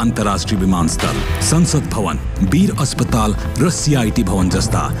 Bhairahawa अन्तर्राष्ट्रिय विमानस्थल, संसद भवन, वीर अस्पताल र सीआईटी भवन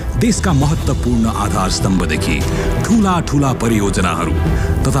जस्ता देशका महत्त्वपूर्ण आधार स्तम्भदेखि ठूला ठूला परियोजनाहरू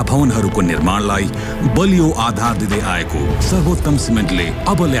तथा भवनहरूको निर्माणलाई बलियो आधार दिँदै आएको सर्वोत्तम सिमेन्टले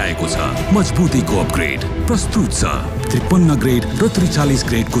अब ल्याएको छ मजबुतीको अपग्रेड। प्रस्तुत छ 53 ग्रेड र 43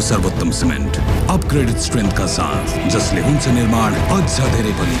 ग्रेडको सर्वोत्तम सिमेन्ट अपग्रेडेड स्ट्रेन्थका साथ, जसले हुन्छ निर्माण अझ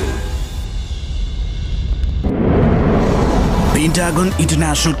धेरै बलियो। Pentagon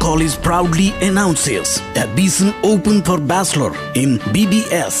International College proudly announces admission open for Bachelor in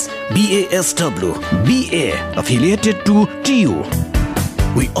BBS, BASW, BA affiliated to TU.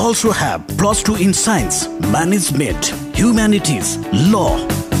 We also have +2 in Science, Management, Humanities, Law.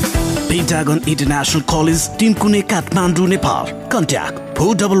 Pentagon International College, Tinkune, Kathmandu, Nepal. Contact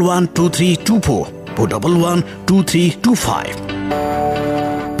 411-2324, 411-2325.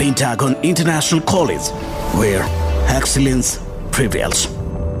 Pentagon International College, where excellence prevails.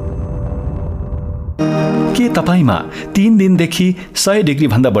 के तपाईमा 3 दिनदेखि 100 degree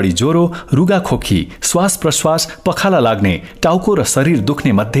भन्दा बढी ज्वरो, रुगा खोकी, श्वास प्रश्वास, पखाला लाग्ने, टाउको र शरीर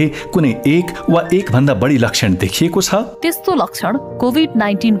दुख्ने मध्ये कुनै एक वा एक भन्दा बढी लक्षण देखिएको छ? त्यस्तो लक्षण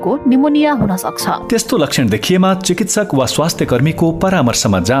कोभिड-19 को निमोनिया हुन सक्छ। त्यस्तो लक्षण देखिएमा चिकित्सक वा स्वास्थ्य कर्मीको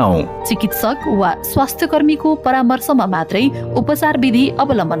परामर्शमा जाऔं। चिकित्सक वा स्वास्थ्य कर्मीको परामर्शमा मात्रै उपचार विधि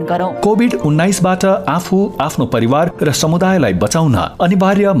अवलम्बन गरौं। कोभिड-19 बाट आफू, आफ्नो परिवार र समुदायलाई बचाउन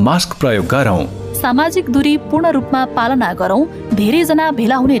अनिवार्य मास्क प्रयोग गरौं। सामाजिक दूरी पूर्ण रूपमा पालना गरौं। धेरै जना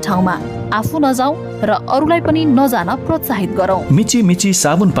भेला हुने ठाउँमा आफू नजाऊ र अरूलाई पनि नजान प्रोत्साहित गरौं। मिची मिची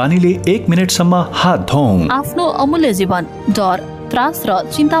साबुन पानीले 1 मिनेटसम्म हात धौं। आफ्नो अमूल्य जीवन डर, त्रास र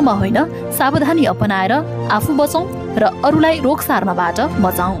चिन्तामा होइन, सावधानी अपनाएर आफू बचौं र अरूलाई रोग सार्नबाट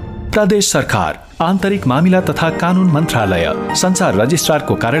बचाउँ। प्रदेश सरकार, आन्तरिक मामिला तथा कानून मन्त्रालय, संचार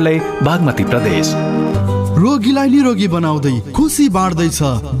रजिस्ट्रारको कार्यालय, बागमती प्रदेश। रोगीलाई निरोगी बनाउँदै खुसी बाँड्दैछ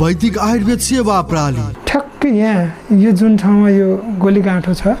वैदिक आयुर्वेद सेवा प्रणाली। ठ्याक्कै यहाँ यो जुन ठाउँमा यो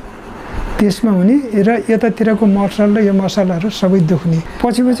गोलीगाँठो छ त्यसमा हुने र यतातिरको मसल र यो मसलाहरू सबै दुख्ने,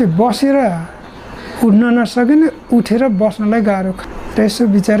 पछि बसेर उठ्न नसकिने, उठेर बस्नलाई गाह्रो। यसो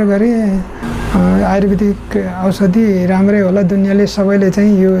विचार गरेँ आयुर्वेदिक औषधि राम्रै होला, दुनियाँले सबैले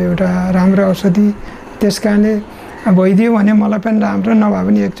चाहिँ यो एउटा राम्रो औषधि, त्यस कारणले भइदियो भने मलाई पनि राम्रो, नभए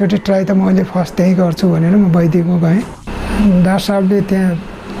पनि एकचोटि ट्राई त मैले फर्स्ट त्यहीँ गर्छु भनेर म वैदिकमा गएँ। डाक्टर साहबले त्यहाँ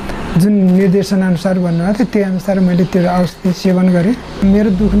जुन निर्देशनअनुसार भन्नुभएको थियो त्यही अनुसार मैले त्यो औषधि सेवन गरेँ।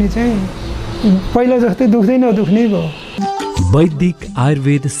 मेरो दुख्ने चाहिँ पहिला जस्तै दुख्दै नदुख्ने भयो। वैदिक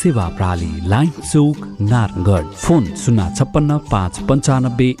Ayurved Sewa Pranali, line Chowk, Narayangarh. Phone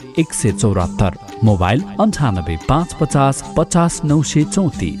 056-595-174, mobile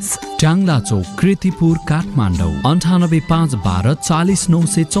 98-550-50-934। Tyangla Chowk, Kirtipur, Kathmandu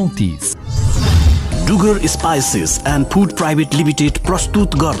 98-512-40-934। Dugar spices and food private limited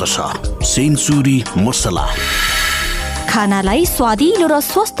प्रस्तुत गर्दछ सेन्चुरी मसला। खानालाई स्वादिलो र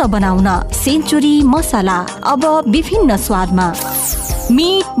स्वस्थ बनाउन सेन्चुरी मसला अब विभिन्न स्वादमा।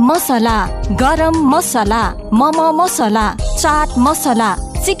 मिट मसला, गरम मसला, मोमो मसला, चाट मसला,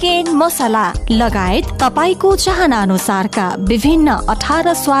 चिकन मसला लगायत तपाईको चाहना अनुसारका विभिन्न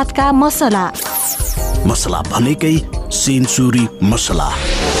 18 स्वादका मसला। मसला भनेकै सेन्चुरी मसला।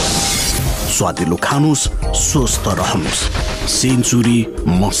 स्वादिलो खानुस्, स्वस्थ रहनुस्। सेन्चुरी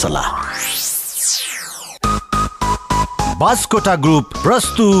मसला। बास्कोटा ग्रुप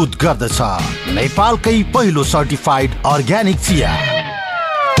प्रस्तुत गर्दछ नेपालकै पहिलो सर्टिफाइड अर्ग्यानिक चिया।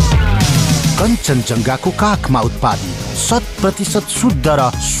 कञ्चनजङ्घाको काखमा उत्पादित 100% शुद्ध र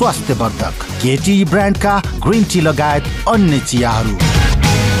स्वास्थ्यवर्धक केटी ब्रान्डका ग्रिन टी लगायत अन्य चियाहरू।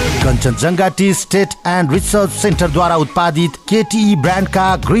 Kanchenjunga T estate and research सेन्टरद्वारा उत्पादित केटी ब्रान्डका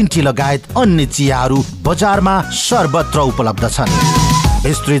ग्रिन टी लगायत अन्य चियाहरू बजारमा सर्वत्र उपलब्ध छन्।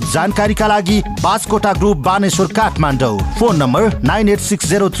 विस्तृत जानकारीका लागि Baskota group Baneshwar Kathmandu. Phone number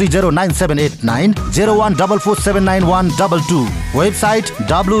 9860309789, 0144799122। Website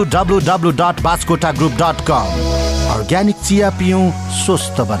www.baskotagroup.com। Organic चिया पियौँ,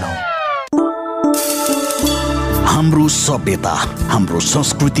 स्वस्थ बनाऊ। हाम्रो सभ्यता, हाम्रो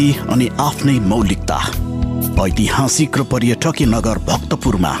संस्कृति अनि आफ्नै मौलिकता। ऐतिहासिक र पर्यटकीय नगर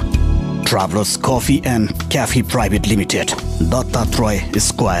भक्तपुरमा Travelers Coffee and Cafe Private Limited, Dec-2021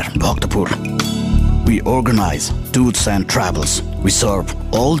 Square, Bhaktapur. We organize tours and travels. We serve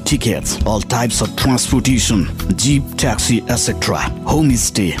all tickets, all types of transportation, jeep, taxi, etc.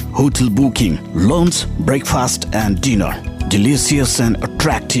 Homestay, hotel booking, lunch, breakfast and dinner. Delicious and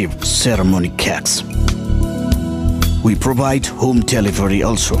attractive ceremony cakes. We provide home delivery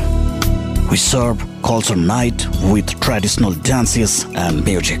also. We serve culture night with traditional dances and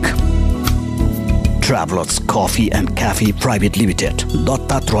music. Travelers Coffee and Cafe Private Limited,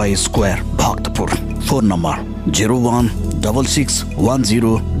 Dec-2021 Square, Bhaktapur. Phone number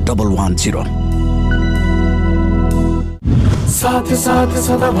 0166101110. साथ साथ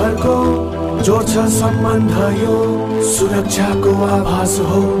सदाभरको जोड्छ सम्बन्ध यो सुरक्षाको आभास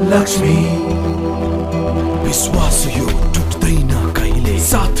हो लक्ष्मी। विश्वास यो टुट्दैन कहिले,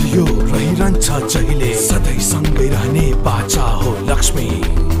 साथ यो रहिरहन्छ जहिले, सधैँ सँगै रहने बाचा हो लक्ष्मी।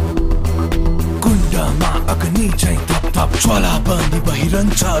 कुण्डमा अग्नि चाहिँ थप थप ज्वाला पनि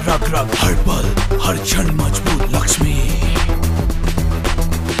बहिरहन्छ रग रग, हर पल हर क्षण मजबुत लक्ष्मी।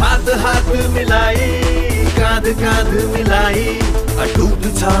 हात हात मिलाई, काँध काँध मिलाई, अटुट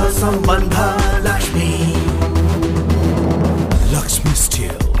छ सम्बन्ध लक्ष्मी। लक्ष्मी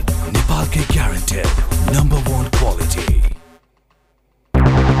स्टिल, नेपालकै guaranteed number 1 quality.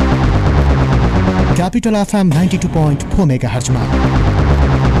 Capital FM 92.4 मेगाहर्जमा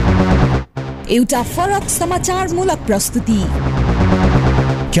एउटा फरक समाचारमूलक प्रस्तुति।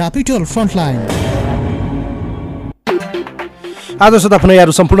 Capital frontline. आज श्रोता पुनः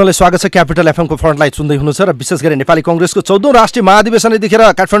सम्पूर्णलाई स्वागत छ। क्यापिटल एफएमको फ्रन्टलाइन सुन्दै हुनुहुन्छ र विशेष गरी नेपाली कङ्ग्रेसको 14औं राष्ट्रिय महाधिवेशन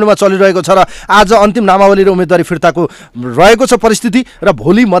यतिखेर काठमाडौँमा चलिरहेको छ र आज अन्तिम नामावली र उम्मेदवारी फिर्ताको रहेको छ परिस्थिति र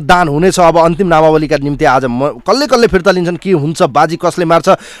भोलि मतदान हुनेछ। अब अन्तिम नामावलीका निम्ति आज कसले कसले फिर्ता लिन्छन्, के हुन्छ, बाजी कसले मार्छ।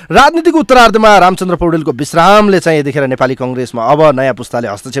 राजनीतिको उत्तरार्धमा रामचन्द्र पौडेलको विश्रामले चाहिँ यतिखेर नेपाली कङ्ग्रेसमा अब नयाँ पुस्ताले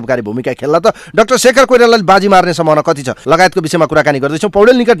हस्तक्षेपकारी भूमिका खेल्ला त डाक्टर शेखर कोइरालाले बाजी मार्ने सम्भावना कति छ लगायतको विषयमा कुराकानी गर्दैछौँ।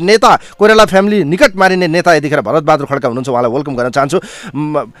 पौडेल निकट नेता, कोइराला फ्यामिली निकट मारिने नेता यतिखेर भरतबहादुर खड्का हुनुहुन्छ, उहाँलाई वेलकम गर्न चाहन्छु।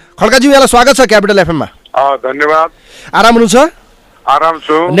 खड्काजी, यहाँलाई स्वागत छ क्यापिटल एफएममा। धन्यवाद। आराम हुनुहुन्छ? आराम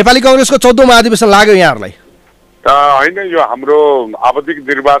छु। नेपाली कङ्ग्रेसको 14औं महाधिवेशन लाग्यो यहाँहरूलाई? होइन, यो हाम्रो आवधिक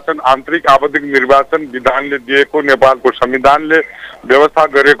निर्वाचन, आन्तरिक आवधिक निर्वाचन विधानले दिएको, नेपालको संविधानले व्यवस्था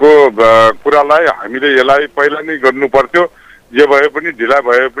गरेको कुरालाई हामीले यसलाई पहिला नै गर्नु पर्थ्यो। जे भए पनि ढिला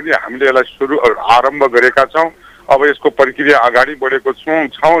भए पनि हामीले यसलाई आरम्भ गरेका छौँ। अब यसको प्रक्रिया अगाडि बढेको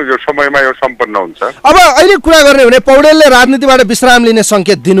छौँ। यो समयमा यो सम्पन्न हुन्छ। अब अहिले कुरा गर्ने भने पौडेलले राजनीतिबाट विश्राम लिने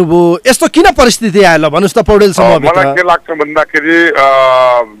सङ्केत दिनुभयो, यस्तो किन परिस्थिति आयो ल भन्नुहोस् त पौडेल समूहभित्र? मलाई के लाग्छ भन्दाखेरि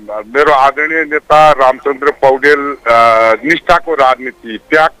मेरो आदरणीय नेता रामचन्द्र पौडेल निष्ठाको राजनीति,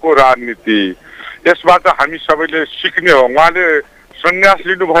 त्यागको राजनीति, यसबाट हामी सबैले सिक्ने हो। उहाँले सन्यास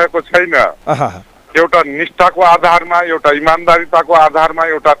लिनु भएको छैन। एउटा निष्ठाको आधारमा, एउटा इमान्दारिताको आधारमा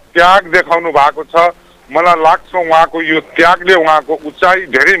एउटा त्याग देखाउनु भएको छ। मलाई लाग्छ उहाँको यो त्यागले उहाँको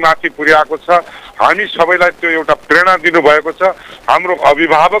उचाइ धेरै माथि पुर्याएको छ। हामी सबैलाई त्यो एउटा प्रेरणा दिनुभएको छ। हाम्रो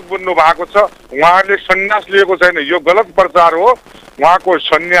अभिभावक बन्नु भएको छ। उहाँले सन्यास लिएको छैन, यो गलत प्रचार हो। उहाँको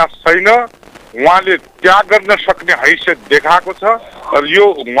सन्यास छैन। उहाँले त्याग गर्न सक्ने हैसियत देखाएको छ र यो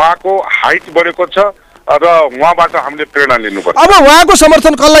उहाँको हाइट बढेको छ र उहाँबाट हामीले प्रेरणा लिनुपर्छ। अब उहाँको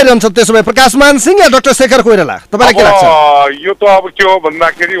समर्थन कसलाई रहन्छ त्यसो भए, प्रकाशमान सिंह या डाक्टर शेखर कोइराला? तपाईँलाई के लाग्छ? यो त अब के हो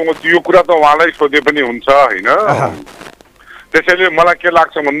भन्दाखेरि यो कुरा त उहाँलाई सोधे पनि हुन्छ होइन। त्यसैले मलाई के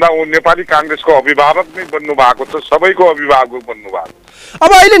लाग्छ भन्दा ऊ नेपाली काङ्ग्रेसको अभिभावक नै बन्नु भएको छ, सबैको अभिभावक बन्नु भएको।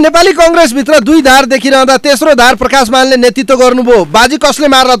 अब अहिले नेपाली काङ्ग्रेसभित्र दुई धार देखिरहँदा तेस्रो धार प्रकाशमानले नेतृत्व गर्नुभयो, बाजी कसले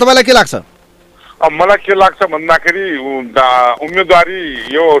मार्ला तपाईँलाई के लाग्छ? अब मलाई के लाग्छ भन्दाखेरि उम्मेदवारी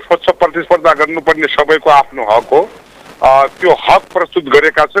यो स्वच्छ प्रतिस्पर्धा गर्नुपर्ने सबैको आफ्नो हक हो। त्यो हक प्रस्तुत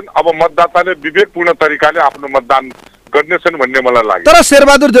गरेका छन्। अब मतदाताले विवेकपूर्ण तरिकाले आफ्नो मतदान गर्नेछन् भन्ने मलाई लाग्छ। तर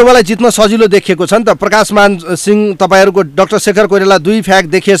शेरबहादुर देउवालाई जित्न सजिलो देखिएको छ नि त। प्रकाशमान सिंह तपाईँहरूको डाक्टर शेखर कोइराला दुई फ्याक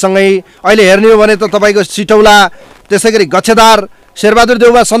देखिएसँगै अहिले हेर्ने हो भने त तपाईँको सिटौला, त्यसै गरी गच्छेदार शेरबहादुर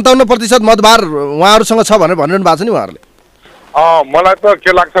देउवा 57% मतभार उहाँहरूसँग छ भनेर भनिरहनु भएको छ नि उहाँहरूले। मलाई त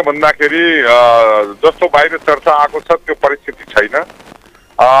के लाग्छ भन्दाखेरि जस्तो बाहिर चर्चा आएको छ त्यो परिस्थिति छैन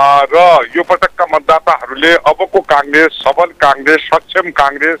र यो पटकका मतदाताहरूले अबको काङ्ग्रेस सबल काङ्ग्रेस, सक्षम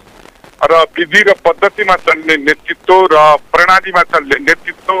काङ्ग्रेस र विधि र पद्धतिमा चल्ने नेतृत्व र प्रणालीमा चल्ने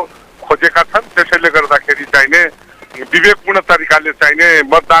नेतृत्व खोजेका छन्। त्यसैले गर्दाखेरि चाहिने विवेकपूर्ण तरिकाले चाहिने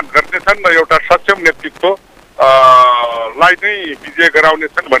मतदान गर्नेछन् र एउटा सक्षम नेतृत्व लाई नै विजय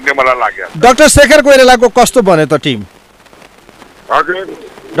गराउनेछन् भन्ने मलाई लाग्यो। डाक्टर शेखर कोइरालाको कस्तो बन्यो त टिम?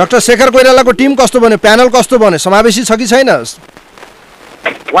 डाक्टर शेखर कोइरालाको टिम कस्तो बन्यो? प्यानल कस्तो बन्यो? समावेशी छ कि छैन?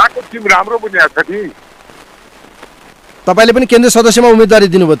 उहाँको टिम राम्रो बनिएको छ नि। तपाईँले पनि केन्द्रीय सदस्यमा उम्मेदवारी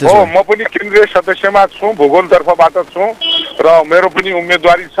दिनुभयो त्यसो? हो, म पनि केन्द्रीय सदस्यमा छु, भूगोल तर्फबाट छु र मेरो पनि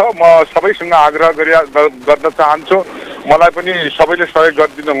उम्मेदवारी छ। म सबैसँग आग्रह गर्न चाहन्छु, मलाई पनि सबैले सहयोग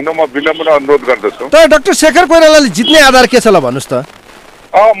गरिदिनु हुन म विनम्र अनुरोध गर्दछु। तर डाक्टर शेखर कोइरालाले जित्ने आधार के छ ल भन्नुहोस् त?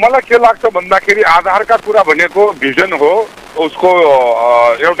 मलाई के लाग्छ भन्दाखेरि आधारका कुरा भनेको भिजन हो। उसको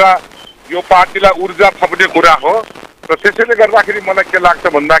एउटा यो पार्टीलाई ऊर्जा थप्ने कुरा हो र त्यसैले गर्दाखेरि मलाई के लाग्छ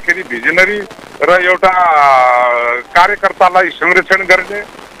भन्दाखेरि भिजनरी र एउटा कार्यकर्तालाई संरक्षण गर्ने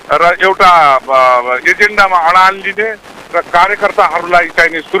र एउटा एजेन्डामा अडान लिने र कार्यकर्ताहरूलाई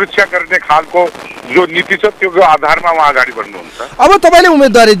चाहिने सुरक्षा गर्ने खालको जो नीति छ त्यो आधारमा उहाँ अगाडि बढ्नुहुन्छ। अब तपाईँले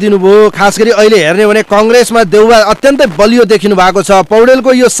उम्मेदवारी दिनुभयो, खास गरी अहिले हेर्ने भने कङ्ग्रेसमा देउवा अत्यन्तै बलियो देखिनु भएको छ।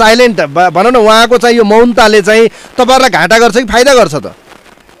 पौडेलको यो साइलेन्ट भनौँ न, उहाँको चाहिँ यो मौनताले चाहिँ तपाईँहरूलाई घाटा गर्छ कि फाइदा गर्छ त?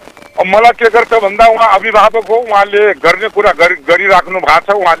 मलाई के गर्छ भन्दा उहाँ अभिभावक हो, उहाँले गर्ने कुरा गरिराख्नु भएको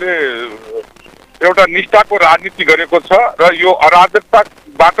छ। उहाँले एउटा निष्ठाको राजनीति गरेको छ र यो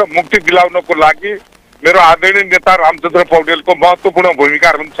अराजकताबाट मुक्ति दिलाउनको लागि मेरो आदरणीय नेता रामचन्द्र पौडेलको महत्त्वपूर्ण भूमिका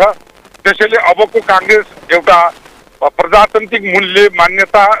हुन्छ। त्यसैले अबको काङ्ग्रेस एउटा प्रजातान्त्रिक मूल्य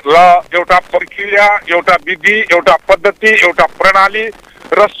मान्यता र एउटा प्रक्रिया, एउटा विधि, एउटा पद्धति, एउटा प्रणाली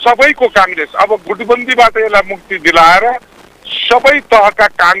र सबैको काङ्ग्रेस अब गुटबन्दीबाट यसलाई मुक्ति दिलाएर सबै तहका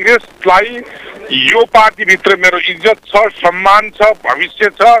काङ्ग्रेसलाई यो पार्टीभित्र मेरो इज्जत छ, सम्मान छ, भविष्य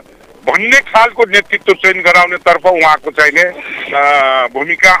छ भन्ने खालको नेतृत्व चयन गराउने तर्फ उहाँको चाहिने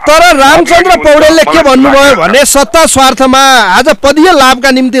भूमिका। तर रामचन्द्र पौडेलले के भन्नुभयो भने सत्ता स्वार्थमा आज पदीय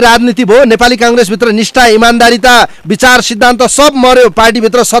लाभका निम्ति राजनीति भयो। नेपाली काङ्ग्रेसभित्र निष्ठा, इमान्दारिता, विचार, सिद्धान्त सब मर्यो,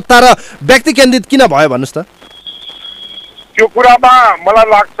 पार्टीभित्र सत्ता र व्यक्ति केन्द्रित किन भयो भन्नुहोस् त? त्यो कुरामा मलाई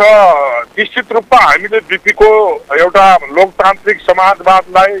लाग्छ निश्चित रूपमा हामीले बिपीको एउटा लोकतान्त्रिक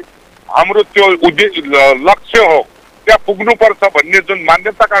समाजवादलाई हाम्रो त्यो लक्ष्य हो, त्यहाँ पुग्नुपर्छ भन्ने जुन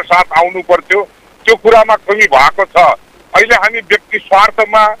मान्यताका साथ आउनु पर्थ्यो त्यो कुरामा कमी भएको छ। अहिले हामी व्यक्ति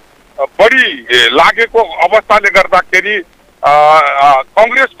स्वार्थमा बढी लागेको अवस्थाले गर्दाखेरि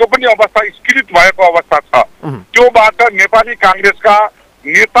काङ्ग्रेसको पनि अवस्था स्खलित भएको अवस्था छ। त्योबाट नेपाली काङ्ग्रेसका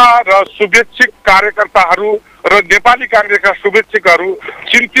नेता र शुभेच्छुक कार्यकर्ताहरू र नेपाली काङ्ग्रेसका शुभेच्छुकहरू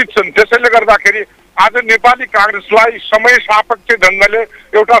चिन्तित छन्। त्यसैले गर्दाखेरि आज नेपाली काङ्ग्रेसलाई समय सापेक्ष ढङ्गले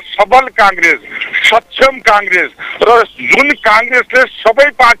एउटा सबल काङ्ग्रेस, सक्षम काङ्ग्रेस र जुन काङ्ग्रेसले सबै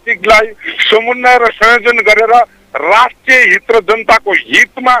पार्टीलाई समन्वय र संयोजन गरेर राष्ट्रिय हित र जनताको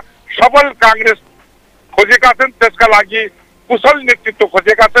हितमा सबल काङ्ग्रेस खोजेका छन्, त्यसका लागि कुशल नेतृत्व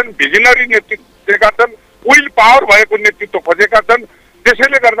खोजेका छन्, भिजनरी नेतृत्व खोजेका छन्, विल पावर भएको नेतृत्व खोजेका छन्।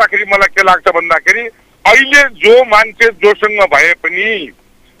 त्यसैले गर्दाखेरि मलाई के लाग्छ भन्दाखेरि अहिले जो मान्छे जोसँग भए पनि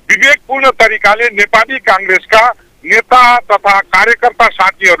विवेकपूर्ण तरिकाले नेपाली काङ्ग्रेसका नेता तथा कार्यकर्ता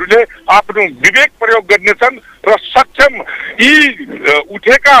साथीहरूले आफ्नो विवेक प्रयोग गर्नेछन् र सक्षम यी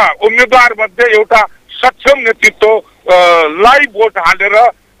उठेका उम्मेदवार मध्ये एउटा सक्षम नेतृत्वलाई भोट हालेर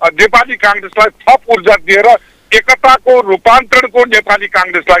नेपाली काङ्ग्रेसलाई थप ऊर्जा दिएर एकताको रूपान्तरणको नेपाली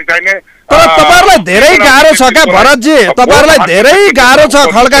काङ्ग्रेसलाई चाहिने। तर तपाईहरुलाई धेरै गाह्रो छ क्या भरतजी, तपाईहरुलाई धेरै गाह्रो छ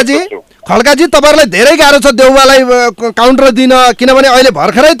खड्काजी, तपाईहरुलाई धेरै गाह्रो छ देउबालाई काउन्टर दिन, किनभने अहिले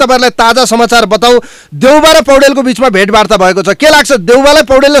भर्खरै तपाईहरुलाई ताजा समाचार बताऊ, देउबा र पौडेलको बीचमा भेटवार्ता भएको छ। के लाग्छ देउबालाई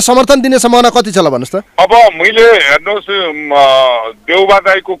पौडेलले समर्थन दिने सम्भावना कति छ ल भन्नुस् त? अब मैले हेर्नुहोस् देउबा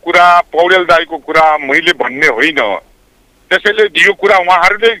दाइको कुरा पौडेल दाइको कुरा मैले भन्ने होइन, त्यसैले यो कुरा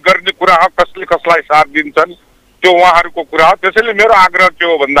उहाँहरूले गर्ने कुरा हो, कसले कसलाई साथ दिन्छन् त्यो उहाँहरूको कुरा हो। त्यसैले मेरो आग्रह के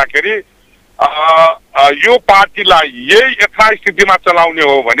हो भन्दाखेरि यो पार्टीलाई यही यथास्थितिमा चलाउने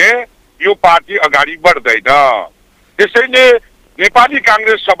हो भने यो पार्टी अगाडि बढ्दैन। त्यसैले नेपाली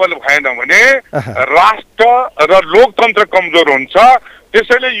काङ्ग्रेस सबल भएन भने राष्ट्र र लोकतन्त्र कमजोर हुन्छ।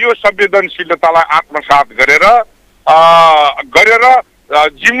 त्यसैले यो संवेदनशीलतालाई आत्मसात गरेर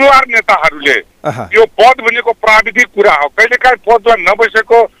जिम्मेवार नेताहरूले यो पद भनेको प्राविधिक कुरा हो, कहिलेकाहीँ पदमा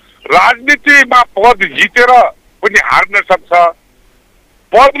नबसेको राजनीतिमा पद जितेर पनि हार्न सक्छ,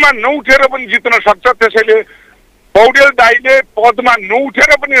 पदमा नउठेर पनि जित्न सक्छ। त्यसैले पौडेल दाइले पदमा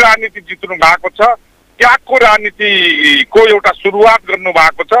नउठेर पनि राजनीति जित्नु भएको छ, त्यागको राजनीतिको एउटा सुरुवात गर्नु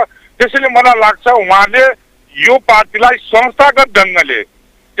भएको छ। त्यसैले मलाई लाग्छ उहाँले यो पार्टीलाई संस्थागत ढङ्गले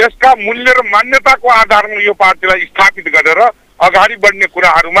त्यसका मूल्य र मान्यताको आधारमा यो पार्टीलाई स्थापित गरेर अगाडि बढ्ने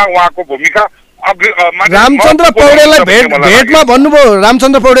कुराहरूमा उहाँको भूमिका। रामचन्द्र पौडेललाई भेटमा भन्नुभयो,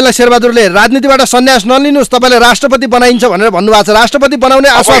 रामचन्द्र पौडेललाई शेरबहादुरले राजनीतिबाट सन्यास नलिनुहोस्, तपाईँले राष्ट्रपति बनाइन्छ भनेर भन्नुभएको छ। राष्ट्रपति बनाउने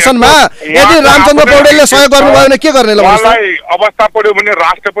आश्वासनमा यदि रामचन्द्र पौडेलले सहयोग गर्नुभयो भने के गर्ने? उहाँलाई अवस्था पर्यो भने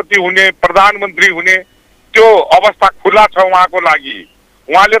राष्ट्रपति हुने, प्रधानमन्त्री हुने त्यो अवस्था खुला छ उहाँको लागि।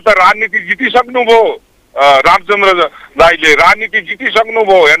 उहाँले त राजनीति जितिसक्नुभयो, रामचन्द्र दाइले राजनीति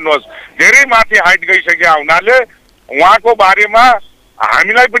जितिसक्नुभयो। हेर्नुहोस् धेरै माथि हाइट गइसक्यो हुनाले उहाँको बारेमा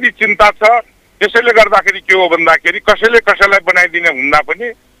हामीलाई पनि चिन्ता छ। त्यसैले गर्दाखेरि के हो भन्दाखेरि कसैले कसैलाई बनाइदिने हुँदा पनि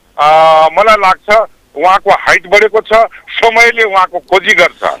मलाई लाग्छ उहाँको हाइट बढेको छ, समयले उहाँको खोजी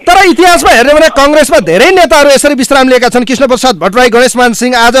गर्छ। तर इतिहासमा हेर्ने भने कांग्रेसमा धेरै नेताहरू यसरी विश्राम लिएका छन्। कृष्णप्रसाद भट्टराई, गणेशमान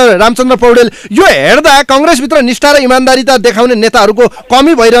सिंह, आज रामचन्द्र पौडेल। यो हेर्दा कांग्रेसभित्र निष्ठा र इमानदारीता देखाउने नेताहरूको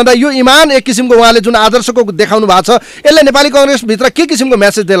कमी भइरहँदा यो इमान एक किसिमको उहाँले जुन आदर्शको देखाउनु भएको छ यसले नेपाली कांग्रेसभित्र के किसिमको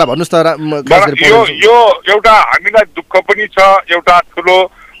मेसेज देला भन्नुस् त? यो एउटा हामीलाई दुःख पनि छ, एउटा ठुलो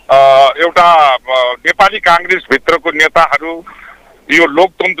एउटा नेपाली कांग्रेस भित्रको नेताहरू यो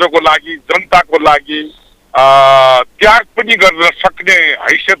लोकतन्त्रको लागि, जनताको लागि त्याग पनि गर्न सक्ने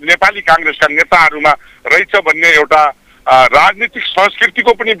हैसियत नेपाली कांग्रेसका नेताहरूमा रहेछ भन्ने एउटा राजनीतिक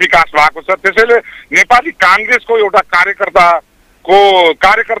संस्कृतिको पनि विकास भएको छ। त्यसैले नेपाली कांग्रेसको एउटा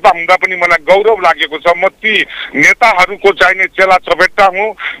कार्यकर्ता हुँदा पनि मलाई गौरव लागेको छ। म ती नेताहरूको चाहिने चेला चपेटा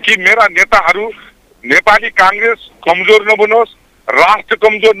हुँ कि मेरा नेताहरू नेपाली कांग्रेस कमजोर नबनोस्, राष्ट्र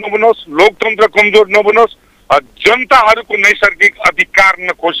कमजोर नबनोस्, लोकतन्त्र कमजोर नबनोस्, जनताहरूको नैसर्गिक अधिकार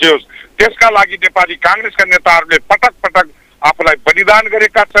नखोसियोस्। त्यसका लागि नेपाली कांग्रेसका नेताहरूले पटक पटक आफूलाई बलिदान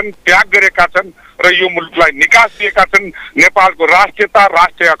गरेका छन्, त्याग गरेका छन् र यो मुलुकलाई निकास दिएका छन्। नेपालको राष्ट्रियता,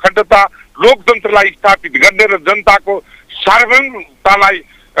 राष्ट्रिय अखण्डता, लोकतन्त्रलाई स्थापित गर्ने र जनताको सार्वभौमतालाई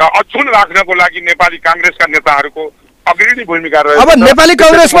अक्षुण्ण राख्नको लागि नेपाली कांग्रेसका नेताहरूको अग्रणी भूमिका रह्यो। अब नेपाली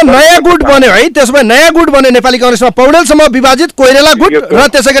कांग्रेसमा नयाँ गुट बन्यो है, त्यसमा नयाँ गुट बन्यो नेपाली कांग्रेसमा, पौडेलसम्म विभाजित कोइराला गुट र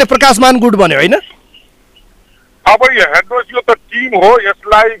त्यसैगरी प्रकाशमान गुट बन्यो होइन? अब हेर्नुहोस् यो त टिम हो,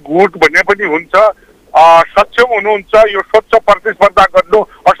 यसलाई गुट भन्ने पनि हुन्छ। सक्षम हुनुहुन्छ, यो स्वच्छ प्रतिस्पर्धा गर्नु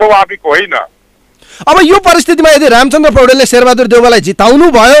अस्वाभाविक होइन। अब यो परिस्थितिमा यदि रामचन्द्र पौडेलले शेरबहादुर देउवालाई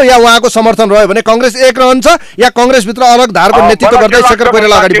जिताउनु भयो या उहाँको समर्थन रह्यो भने कांग्रेस एक रहन्छ या कांग्रेसभित्र अलग धारको नेतृत्व गर्दै शेखर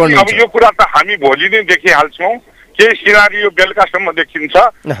कोइराला अगाडि बढ्नुहुन्छ? अब यो कुरा त हामी भोलि नै देखिहाल्छौँ, के सिनारियो बेलुकासम्म देखिन्छ।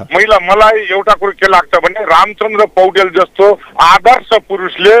 मलाई एउटा कुरो के लाग्छ भने रामचन्द्र पौडेल जस्तो आदर्श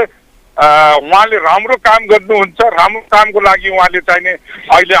पुरुषले उहाँले राम्रो काम गर्नुहुन्छ, राम्रो कामको लागि उहाँले चाहिने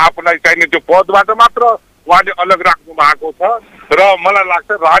अहिले आफूलाई चाहिने त्यो पदबाट मात्र उहाँले अलग राख्नु भएको छ र मलाई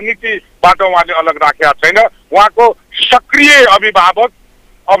लाग्छ राजनीतिबाट उहाँले अलग राखेका छैन। उहाँको सक्रिय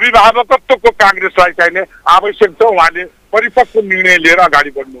अभिभावकत्वको कांग्रेसलाई चाहिने आवश्यक छ, उहाँले परिपक्व निर्णय लिएर अगाडि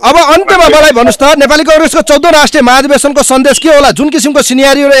बढ्नु। अब अन्त्यमा मलाई भन्नुहोस् त नेपाली कांग्रेसको 14 राष्ट्रिय महाधिवेशनको सन्देश के होला? जुन किसिमको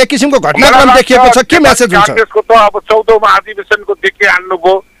सिनेरियो र एक किसिमको घटनाक्रम देखिएको छ, के मेसेज हुन्छ? कांग्रेसको त अब 14औं महाधिवेशनको देखि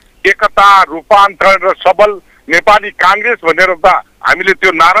हाल्नुभयो एकता, रूपान्तरण र सबल नेपाली कांग्रेस भनेर त हामीले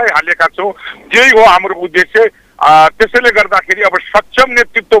त्यो नारै हालेका छौँ। यही हो हाम्रो उद्देश्य। त्यसैले गर्दाखेरि अब सक्षम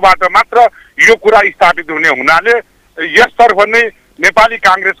नेतृत्वबाट मात्र यो कुरा स्थापित हुने हुनाले यसतर्फ नै नेपाली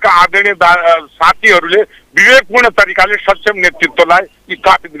कांग्रेसका आदरणीय साथीहरूले विवेकपूर्ण तरिकाले सक्षम नेतृत्वलाई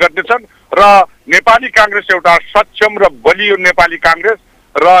स्थापित गर्नेछन् र नेपाली कांग्रेस एउटा सक्षम र बलियो नेपाली कांग्रेस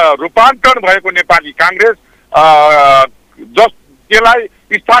र रूपान्तरण भएको नेपाली कांग्रेस त्यसलाई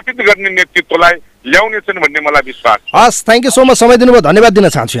स्थापित गर्ने नेतृत्वलाई ल्याउनेछन् भन्ने मलाई विश्वास छ। हस्, थ्याङ्क यू सो मच, समय दिनुभयो, धन्यवाद दिन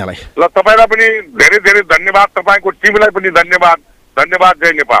चाहन्छु यहाँलाई। ल तपाईँलाई पनि धेरै धेरै धन्यवाद, तपाईँको टिमलाई पनि धन्यवाद। धन्यवाद,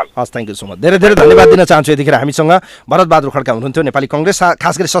 जय नेपाल। हस्, थ्याङ्क यू सो मच, धेरै धेरै धन्यवाद दिन चाहन्छु। यतिखेर हामीसँग भरत बहादुर खड्का हुनुहुन्थ्यो, नेपाली कांग्रेस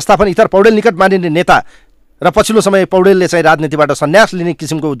खास गरी संस्थापन इतर पौडेल निकट मानिने नेता र पछिल्लो समय पौडेलले चाहिँ राजनीतिबाट सन्यास लिने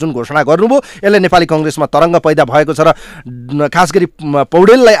किसिमको जुन घोषणा गर्नुभयो यसले नेपाली कांग्रेसमा तरङ्ग पैदा भएको छ र खास गरी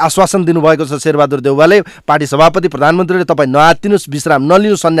पौडेललाई आश्वासन दिनुभएको छ शेरबहादुर देउवाले, पार्टी सभापति प्रधानमन्त्रीले, तपाईँ नआत्तिनुस्, विश्राम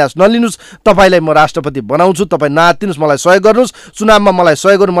नलिनुहोस्, सन्यास नलिनुहोस्, तपाईँलाई म राष्ट्रपति बनाउँछु, तपाईँ नआत्तिनुस्, मलाई सहयोग गर्नुहोस्, चुनावमा मलाई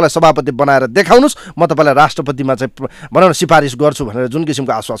सहयोग गर्नु, मलाई सभापति बनाएर देखाउनुहोस्, म तपाईँलाई राष्ट्रपतिमा चाहिँ बनाउन सिफारिस गर्छु भनेर जुन किसिमको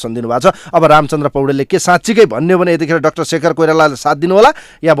आश्वासन दिनुभएको छ। अब रामचन्द्र पौडेलले के साँच्चीकै भन्यो भने यतिखेर डाक्टर शेखर कोइरालाले साथ दिनु होला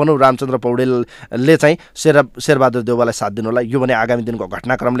या भनौँ रामचन्द्र पौडेलले चाहिँ शेरबहादुर देउवालाई साथ दिनु होला, यो भने आगामी दिनको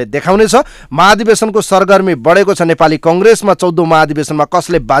घटनाक्रमले देखाउनेछ। महाधिवेशनको सरगर्मी बढेको छ नेपाली कांग्रेसमा। 14औं महाधिवेशनमा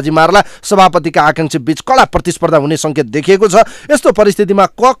कसले बाजी मार्ला, सभापतिका आकांक्षी बीच कड़ा प्रतिस्पर्धा हुने संकेत देखिएको छ। यस्तो परिस्थितिमा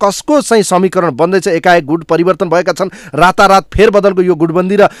कसको चाहिँ समीकरण बन्दैछ, एकाएक गुट परिवर्तन भएका छन्, रातारात फेरबदलको यो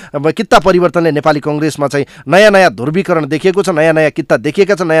गुटबन्दी र कित्ता परिवर्तनले नेपाली कांग्रेसमा चाहिँ नयाँ नयाँ ध्रुवीकरण देखिएको छ, नयाँ नयाँ कित्ता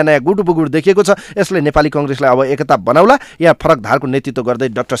देखिएका छन्, नयाँ नयाँ गुट उपगुट देखिएको छ। यसले नेपाली कांग्रेसलाई अब एकता बनाउला या फरक धारको नेतृत्व गर्दै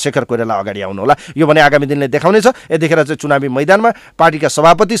डाक्टर शेखर कोइराला अगाडि आउनु होला, यो भने आगामी दिनले देखाउने छ। यतिखेर चाहिँ चुनावी मैदानमा पार्टीका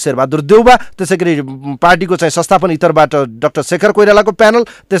सभापति शेरबहादुर देउवा, त्यसैगरी पार्टीको चाहिँ संस्थापन इतरबाट डाक्टर शेखर कोइरालाको प्यानल,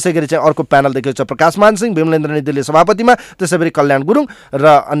 त्यसैगरी चाहिँ अर्को प्यानल देखिएको छ प्रकाश मानसिंह, विमलेन्द्र निर्दलीय सभापतिमा, त्यसैगरी कल्याण गुरुङ र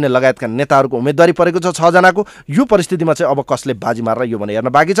अन्य लगायतका नेताहरूको उम्मेदवारी परेको छ 6 जनाको। यो परिस्थितिमा चाहिँ अब कसले बाजी मार्ला यो भने हेर्न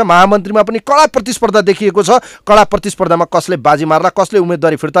बाँकी छ। महामन्त्रीमा पनि कड़ा प्रतिस्पर्धा देखिएको छ। कड़ा प्रतिस्पर्धामा कसले बाजी मार्ला, कसले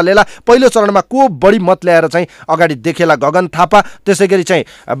उम्मेदवारी फिर्ता लिएला, पहिलो चरणमा को बढी मत ल्याएर चाहिँ अगाडि देखेला गगन थापा, त्यसैगरी चाहिँ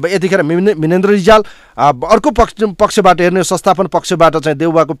यतिखेर मिनेन्द्र रिजाल, अर्को पक्षबाट हेर्ने संस्थापन पक्षबाट चाहिँ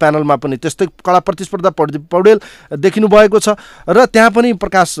देउवाको प्यानलमा पनि त्यस्तै कड़ा प्रतिस्पर्धा पौडेल देखिनु भएको छ र त्यहाँ पनि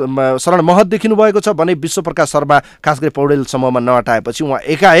प्रकाश शरण महत देखिनु भएको छ भने विश्व प्रकाश शर्मा खास गरी पौडेल समूहमा नहटाएपछि उहाँ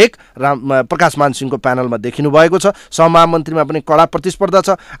एकाएक प्रकाश मानसिंहको प्यानलमा देखिनु भएको छ। सहमहामन्त्रीमा पनि कड़ा प्रतिस्पर्धा छ।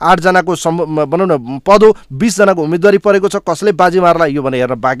 8 जनाको भनौँ न पद हो, 20 जनाको उम्मेदवारी परेको छ। कसले बाजी मार्ला यो भने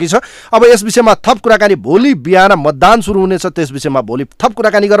हेर्न बाँकी छ। अब यस विषयमा थप कुराकानी भोलि बिहान मतदान सुरु हुनेछ, त्यस विषयमा भोलि थप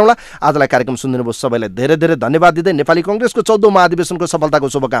कुराकानी गरौँला। आजलाई कार्यक्रम सुनिदिनुभयो सबैलाई धेरै धेरै धन्यवाद दिँदै नेपाली कांग्रेसको 14औं महाधिवेशनको सफलताको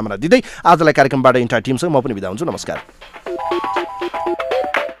शुभकामना दिँदै आजलाई कार्यक्रमबाट इन्टायर टिमसँग म पनि बिदा हुन्छु। नमस्कार।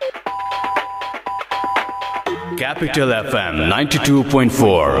 Capital FM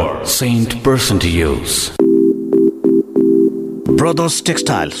 92.4 Saint Person to Use. Brothers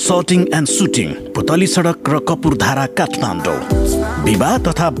textile shirting and suiting, Putali Sadak र कपुरधारा काठमाडौँ। विवाह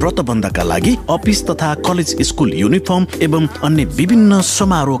तथा व्रतबन्धका लागि, अफिस तथा कलेज स्कुल युनिफर्म एवं अन्य विभिन्न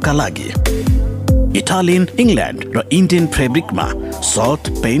समारोहका लागि इटालियन, इङ्ल्यान्ड र इन्डियन फेब्रिकमा सर्ट,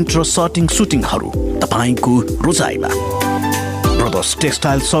 पेन्ट र सर्टिङ सुटिङहरू तपाईँको रोजाइमा। Brothers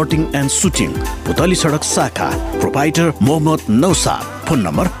textile shirting and suiting, Putali Sadak शाखा, proprietor Mohammad Naushad, phone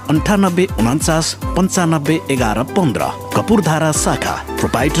number 9849 95 11 15। Kapurdhara शाखा,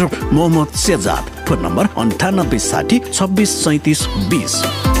 proprietor Mohammad Sejad, phone number 98 60 26 37 20।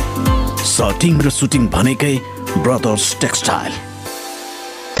 Shirting र सुटिङ भनेकै ब्रदर्स टेक्सटाइल।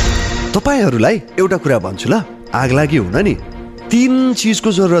 तपाईहरूलाई एउटा कुरा भन्छु ल, आगलागी हुन नि 3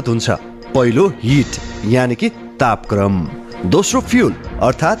 चीजको जरुरत हुन्छ। पहिलो हिट यानि कि तापक्रम, दोस्रो फ्युल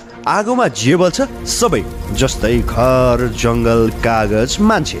अर्थात् आगोमा जे बल्छ सबै, जस्तै घर, जंगल, कागज,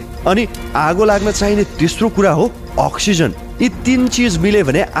 मान्छे। अनि आगो लाग्न चाहिने तेस्रो कुरा हो अक्सिजन। यी 3 चीज मिले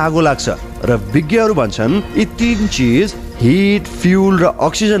भने आगो लाग्छ र विज्ञहरू भन्छन् यी 3 चीज हिट, फ्युल र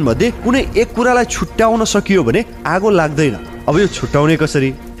अक्सिजन मध्ये कुनै एक कुरालाई छुट्याउन सकियो भने आगो लाग्दैन। अब यो छुट्याउने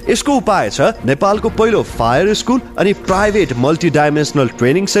कसरी? यसको उपाय छ नेपालको पहिलो फायर स्कुल अनि private multi dimensional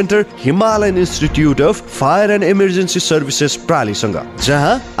training centre Himalayan institute of fire and emergency services प्रालीसँग,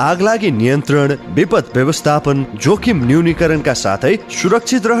 जहाँ आगलागी नियन्त्रण, विपद व्यवस्थापन, जोखिम न्यूनीकरणका साथै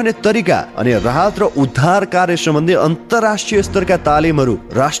सुरक्षित रहने तरिका अनि राहत र उद्धार कार्य सम्बन्धी अन्तर्राष्ट्रिय स्तरका तालिमहरू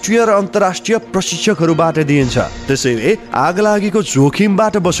राष्ट्रिय र अन्तर्राष्ट्रिय प्रशिक्षकहरूबाट दिइन्छ। त्यसैले आगलागीको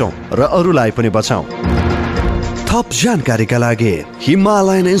जोखिमबाट बचौं र अरूलाई पनि बचाउँ। थप जानकारीका लागि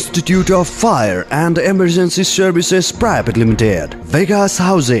Himalayan institute of fire and emergency services private limited, Vegas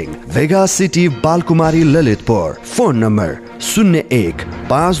housing, Vegas city, Balkumari, Lalitpur. Phone number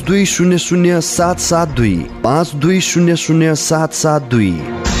 01-5200-772 5200-772।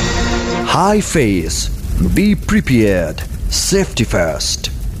 High face, be prepared, safety first.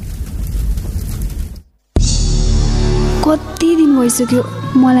 कति दिन भइसक्यो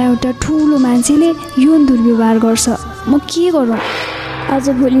मलाई एउटा ठुलो मान्छेले यौन दुर्व्यवहार गर्छ। म के गरौँ?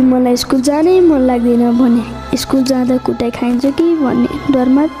 आजभोलि मलाई स्कुल जानै मन लाग्दैन भने स्कुल जाँदा कुटाइ खाइन्छ कि भन्ने डर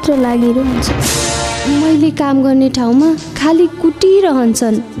मात्र लागिरहन्छ। मैले काम गर्ने ठाउँमा खालि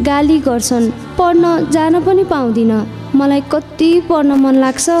कुटिरहन्छन्, गाली गर्छन्, पढ्न जान पनि पाउँदिन। मलाई कति पढ्न मन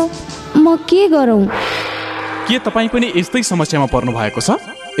लाग्छ, म के गरौँ? के तपाईँ पनि यस्तै समस्यामा पर्नु भएको छ?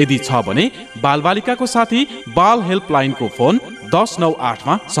 यदि छ भने बालबालिकाको साथी बाल हेल्पलाइनको फोन 1098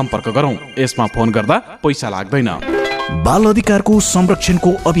 मा सम्पर्क गरौँ। यसमा फोन गर्दा पैसा लाग्दैन। बाल अधिकारको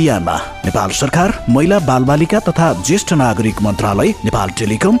संरक्षणको अभियानमा नेपाल सरकार, महिला बालबालिका तथा ज्येष्ठ नागरिक मन्त्रालय, नेपाल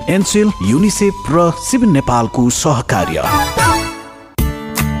टेलिकम, एनसेल, युनिसेफ र सिभिल नेपालको सहकार्य।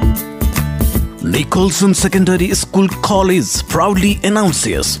 Nicholson Secondary School College proudly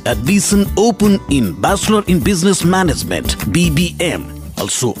announces admission open in Bachelor in Business Management (BBM).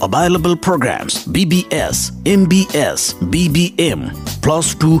 Also available programs BBS, MBS, BBM,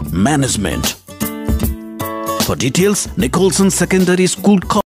 +2 Management. For details, Nicholson Secondary School College.